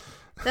 Yep.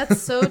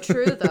 That's so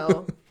true,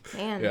 though.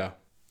 Man. Yeah.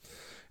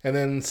 And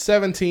then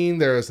 17,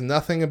 there is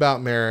nothing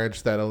about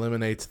marriage that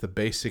eliminates the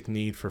basic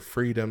need for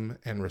freedom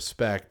and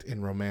respect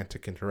in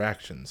romantic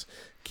interactions.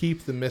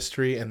 Keep the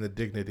mystery and the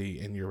dignity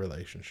in your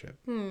relationship.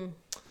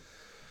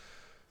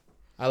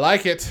 I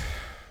like it.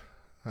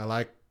 I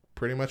like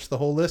pretty much the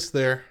whole list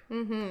there.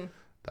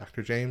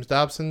 Dr. James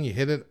Dobson, you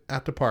hit it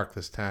at the park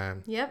this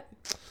time. Yep.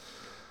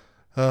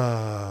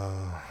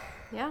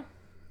 Yeah.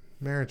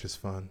 Marriage is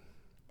fun.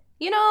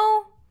 It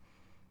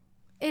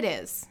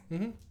is.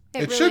 It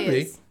really should be.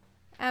 Is.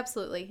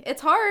 Absolutely.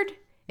 It's hard.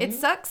 It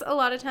sucks a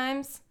lot of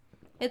times.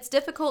 It's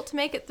difficult to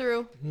make it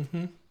through.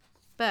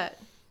 But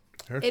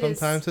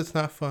sometimes it's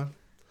not fun.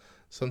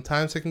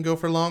 Sometimes it can go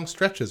for long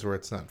stretches where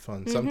it's not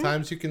fun.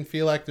 Sometimes you can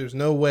feel like there's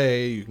no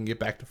way you can get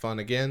back to fun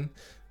again.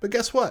 But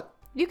guess what?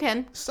 You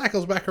can.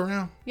 Cycles back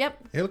around.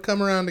 Yep. It'll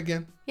come around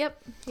again.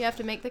 Yep. You have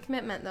to make the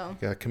commitment, though. You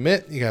got to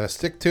commit. You got to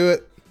stick to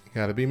it. You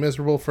got to be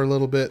miserable for a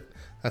little bit.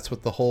 That's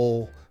what the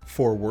whole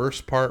for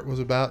worse part was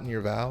about in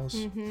your vows.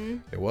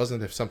 It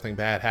wasn't if something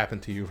bad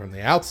happened to you from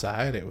the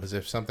outside. It was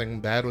if something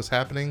bad was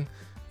happening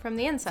from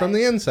the inside. From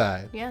the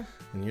inside. Yeah.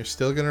 And you're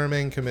still going to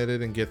remain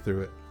committed and get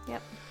through it.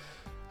 Yep.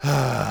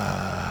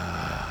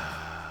 I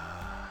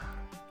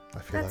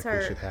feel like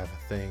we should have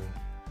a thing.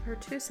 Her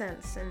 2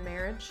 cents in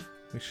marriage.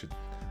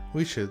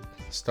 We should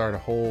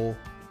start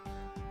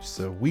just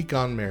a week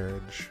on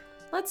marriage.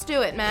 Let's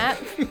do it,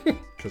 Matt.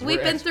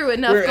 We've been through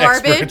enough we're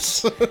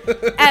garbage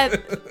at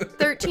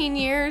 13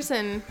 years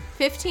and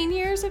 15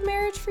 years of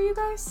marriage for you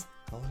guys.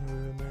 How long have we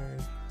been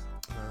married?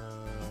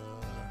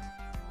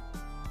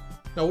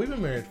 No, we've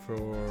been married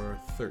for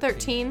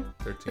 13.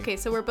 13. Okay,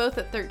 so we're both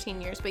at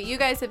 13 years, but you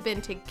guys have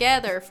been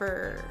together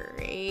for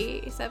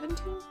 17?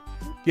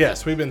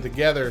 Yes, we've been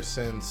together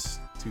since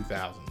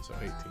 2000, so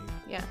 18.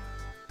 Yeah.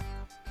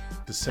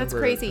 That's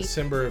crazy.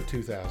 December of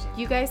 2000.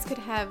 You guys could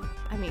have,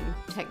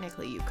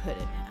 technically you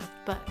couldn't have,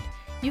 but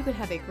you could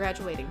have a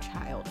graduating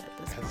child at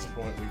this point. At this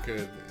point, we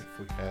could if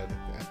we had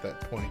at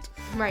that point.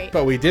 Right.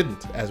 But we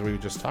didn't, as we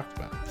just talked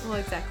about. Well,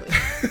 exactly.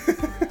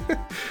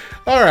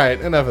 All right,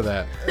 enough of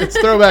that. It's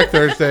Throwback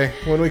Thursday.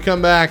 When we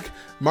come back,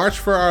 March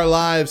for Our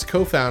Lives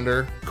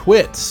co-founder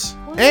quits.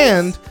 What?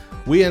 And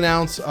we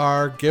announce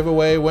our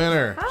giveaway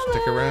winner. Hello.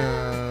 Stick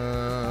around.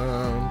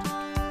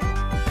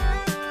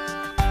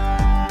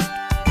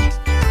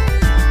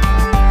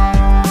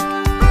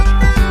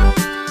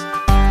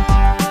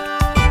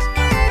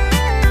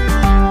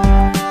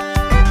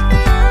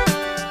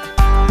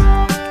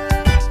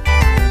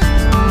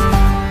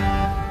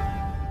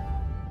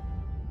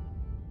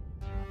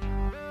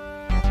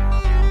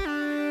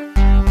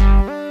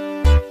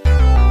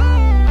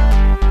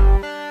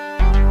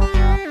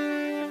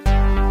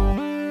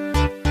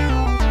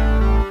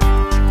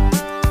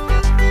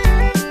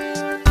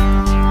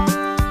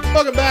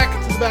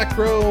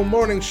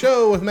 Morning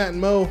Show with Matt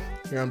and Mo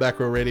here on Back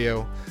Row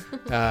Radio.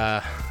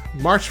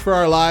 March for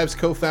Our Lives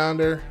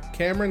co-founder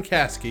Cameron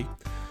Kasky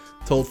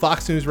told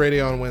Fox News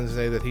Radio on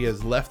Wednesday that he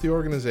has left the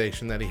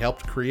organization that he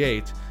helped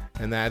create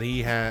and that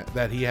he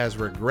has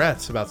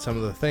regrets about some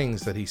of the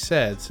things that he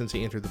said since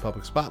he entered the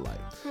public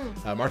spotlight.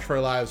 March for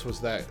Our Lives was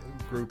that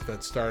group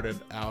that started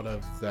out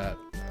of that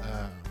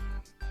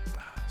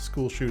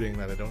school shooting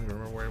that I don't even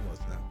remember where it was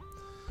now.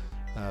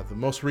 The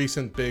most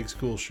recent big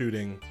school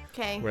shooting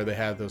where they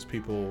had those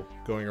people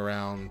going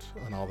around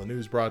on all the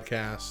news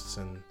broadcasts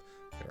and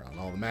they were on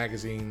all the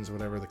magazines,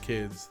 whatever, the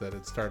kids that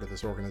had started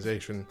this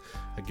organization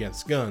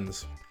against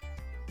guns.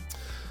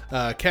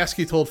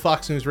 Kasky told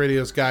Fox News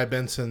Radio's Guy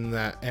Benson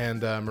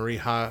and Marie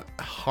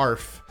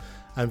Harf,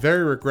 "I'm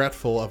very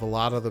regretful of a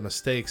lot of the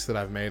mistakes that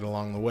I've made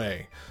along the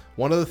way.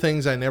 One of the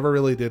things I never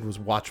really did was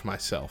watch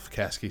myself,"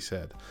 Kasky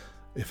said.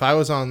 "If I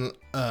was on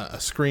a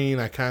screen,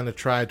 I kind of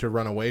tried to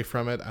run away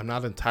from it. I'm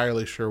not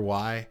entirely sure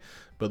why.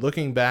 But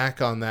looking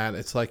back on that,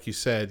 it's like you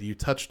said, you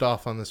touched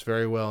off on this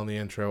very well in the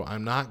intro.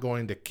 I'm not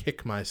going to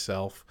kick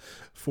myself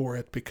for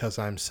it because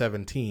I'm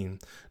 17,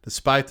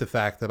 despite the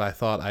fact that I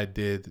thought I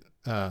did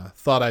at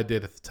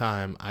the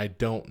time. I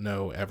don't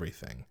know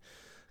everything."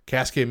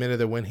 Kasky admitted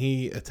that when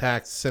he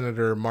attacked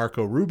Senator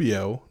Marco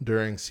Rubio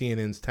during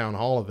CNN's town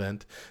hall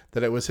event,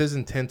 that it was his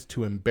intent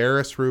to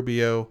embarrass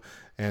Rubio,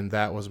 and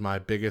that was my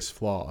biggest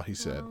flaw, he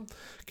said. Wow.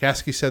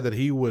 Kasky said that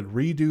he would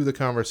redo the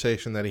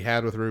conversation that he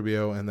had with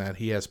Rubio and that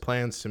he has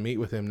plans to meet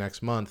with him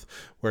next month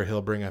where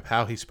he'll bring up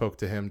how he spoke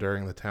to him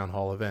during the town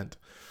hall event.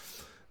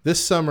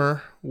 This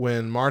summer,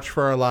 when March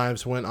for Our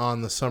Lives went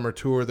on the summer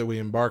tour that we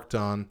embarked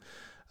on,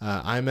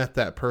 I met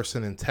that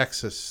person in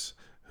Texas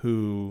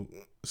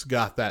who's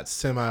got that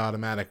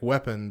semi-automatic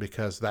weapon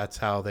because that's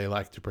how they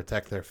like to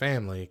protect their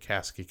family,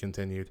 Kasky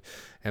continued.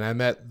 And I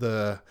met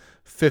the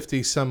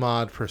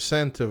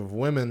 50-some-odd% of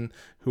women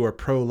who are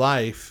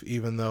pro-life,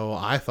 even though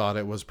I thought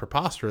it was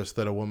preposterous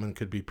that a woman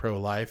could be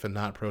pro-life and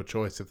not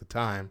pro-choice at the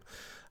time.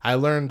 I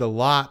learned a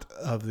lot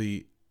of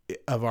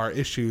our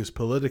issues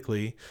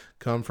politically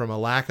come from a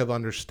lack of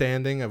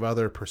understanding of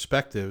other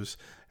perspectives,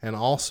 and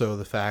also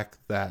the fact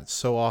that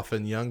so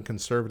often young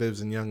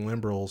conservatives and young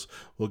liberals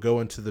will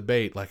go into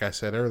debate, like I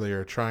said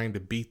earlier, trying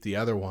to beat the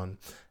other one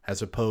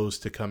as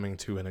opposed to coming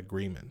to an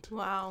agreement.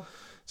 Wow.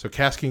 So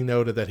Kasky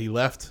noted that he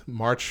left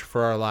March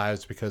for Our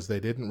Lives because they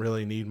didn't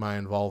really need my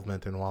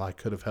involvement, and while I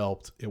could have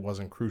helped, it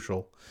wasn't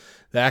crucial.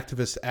 The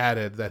activist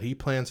added that he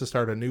plans to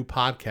start a new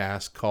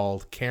podcast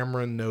called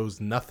Cameron Knows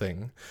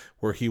Nothing,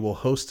 where he will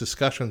host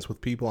discussions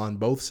with people on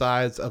both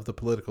sides of the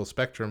political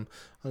spectrum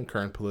on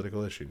current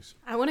political issues.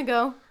 I want to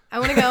go. I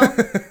want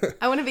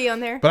to be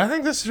on there. But I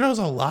think this shows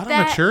a lot of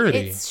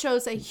maturity. It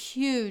shows a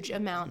huge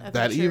amount of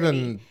that maturity.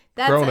 Even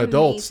That's grown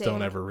adults amazing.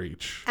 don't ever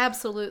reach.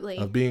 Absolutely.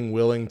 Of being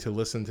willing to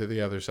listen to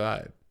the other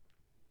side.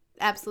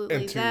 Absolutely.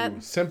 And to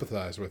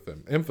sympathize with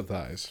them,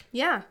 empathize.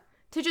 Yeah.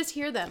 To just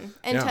hear them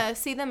and to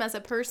see them as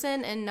a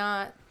person and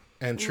not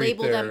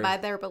label them by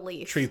their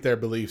beliefs. Treat their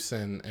beliefs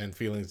and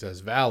feelings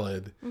as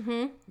valid,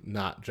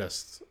 not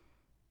just...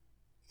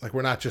 Like,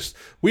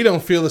 we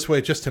don't feel this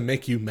way just to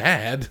make you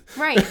mad.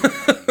 Right.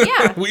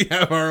 Yeah. We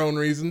have our own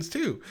reasons,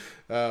 too.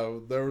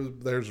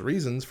 There's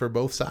reasons for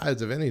both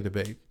sides of any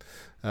debate.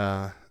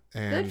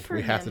 And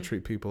we have to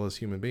treat people as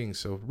human beings.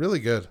 So really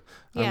good.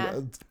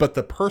 Yeah. But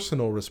the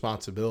personal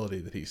responsibility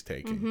that he's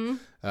taking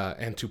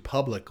and to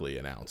publicly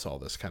announce all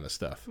this kind of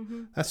stuff,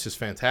 that's just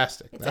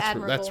fantastic. It's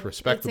admirable. That's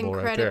respectable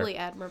right there. It's incredibly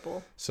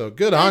admirable. So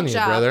good on you,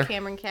 job, brother.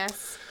 Cameron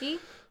Kasky.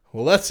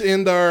 Well, let's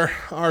end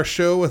our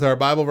show with our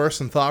Bible verse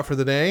and thought for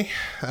the day.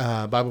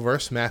 Bible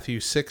verse,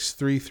 Matthew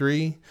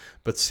 6:33.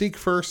 But seek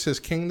first his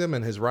kingdom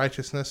and his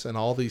righteousness, and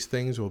all these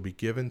things will be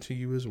given to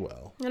you as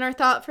well. And our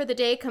thought for the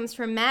day comes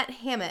from Matt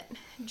Hammett.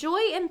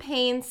 Joy and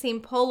pain seem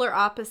polar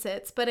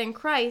opposites, but in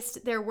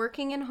Christ, they're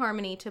working in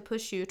harmony to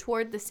push you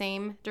toward the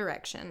same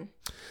direction.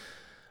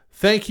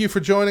 Thank you for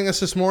joining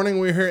us this morning.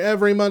 We're here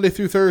every Monday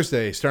through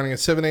Thursday, starting at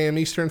 7 a.m.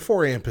 Eastern,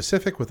 4 a.m.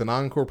 Pacific, with an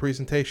encore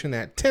presentation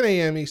at 10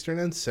 a.m. Eastern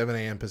and 7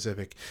 a.m.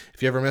 Pacific.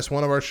 If you ever miss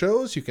one of our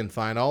shows, you can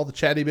find all the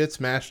chatty bits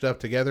mashed up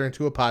together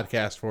into a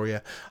podcast for you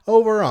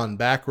over on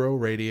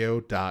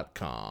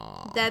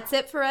backrowradio.com. That's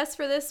it for us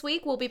for this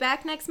week. We'll be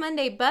back next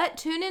Monday, but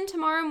tune in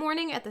tomorrow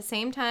morning at the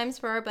same times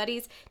for our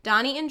buddies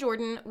Donnie and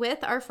Jordan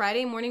with our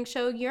Friday morning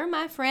show, You're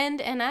My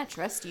Friend and I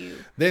Trust You.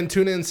 Then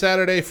tune in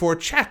Saturday for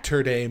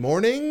Chatterday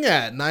morning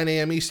at 9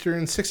 a.m.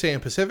 Eastern, 6 a.m.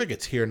 Pacific.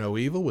 It's Hear No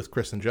Evil with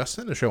Chris and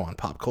Justin, a show on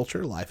pop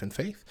culture, life, and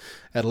faith.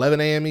 At 11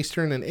 a.m.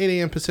 Eastern and 8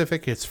 a.m.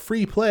 Pacific, it's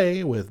Free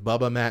Play with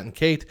Bubba, Matt, and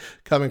Kate,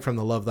 coming from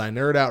the Love Thy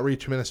Nerd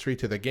outreach ministry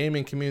to the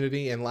gaming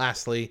community. And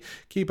lastly,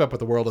 keep up with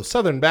the world of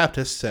Southern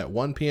Baptists at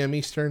 1 p.m.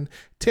 Eastern,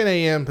 10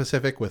 a.m.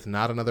 Pacific with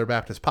Not Another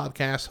Baptist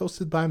Podcast,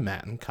 hosted by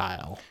Matt and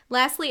Kyle.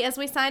 Lastly, as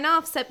we sign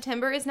off,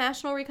 September is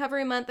National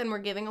Recovery Month, and we're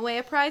giving away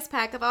a prize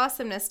pack of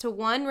awesomeness to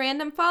one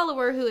random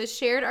follower who has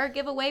shared our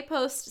giveaway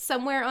post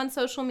somewhere on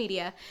social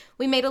media.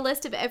 We made a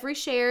list of every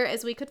share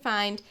that we could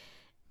find,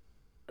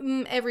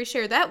 and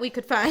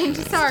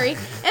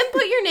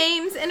put your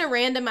names in a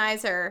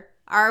randomizer.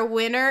 Our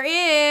winner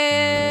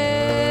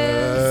is...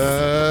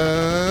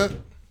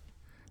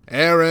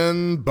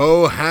 Aaron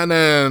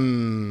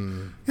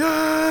Bohannon.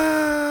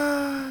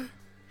 Yay!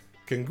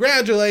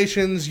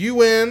 Congratulations, you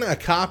win a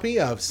copy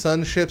of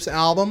Sonship's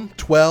album,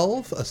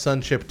 12, a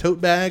Sonship tote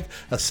bag,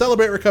 a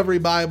Celebrate Recovery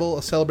Bible,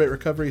 a Celebrate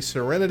Recovery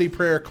Serenity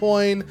Prayer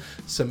coin,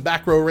 some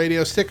Back Row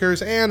Radio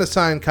stickers, and a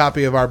signed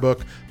copy of our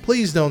book,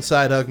 Please Don't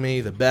Side Hug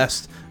Me, the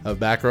best of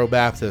Back Row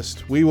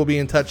Baptist. We will be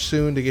in touch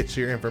soon to get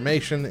your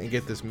information and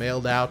get this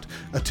mailed out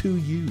to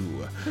you.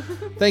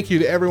 Thank you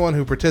to everyone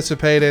who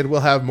participated.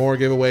 We'll have more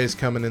giveaways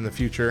coming in the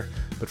future.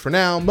 But for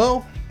now,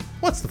 Mo,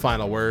 what's the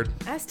final word?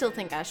 I still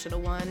think I should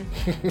have won.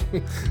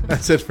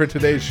 That's it for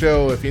today's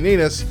show. If you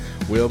need us,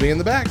 we'll be in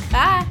the back.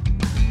 Bye.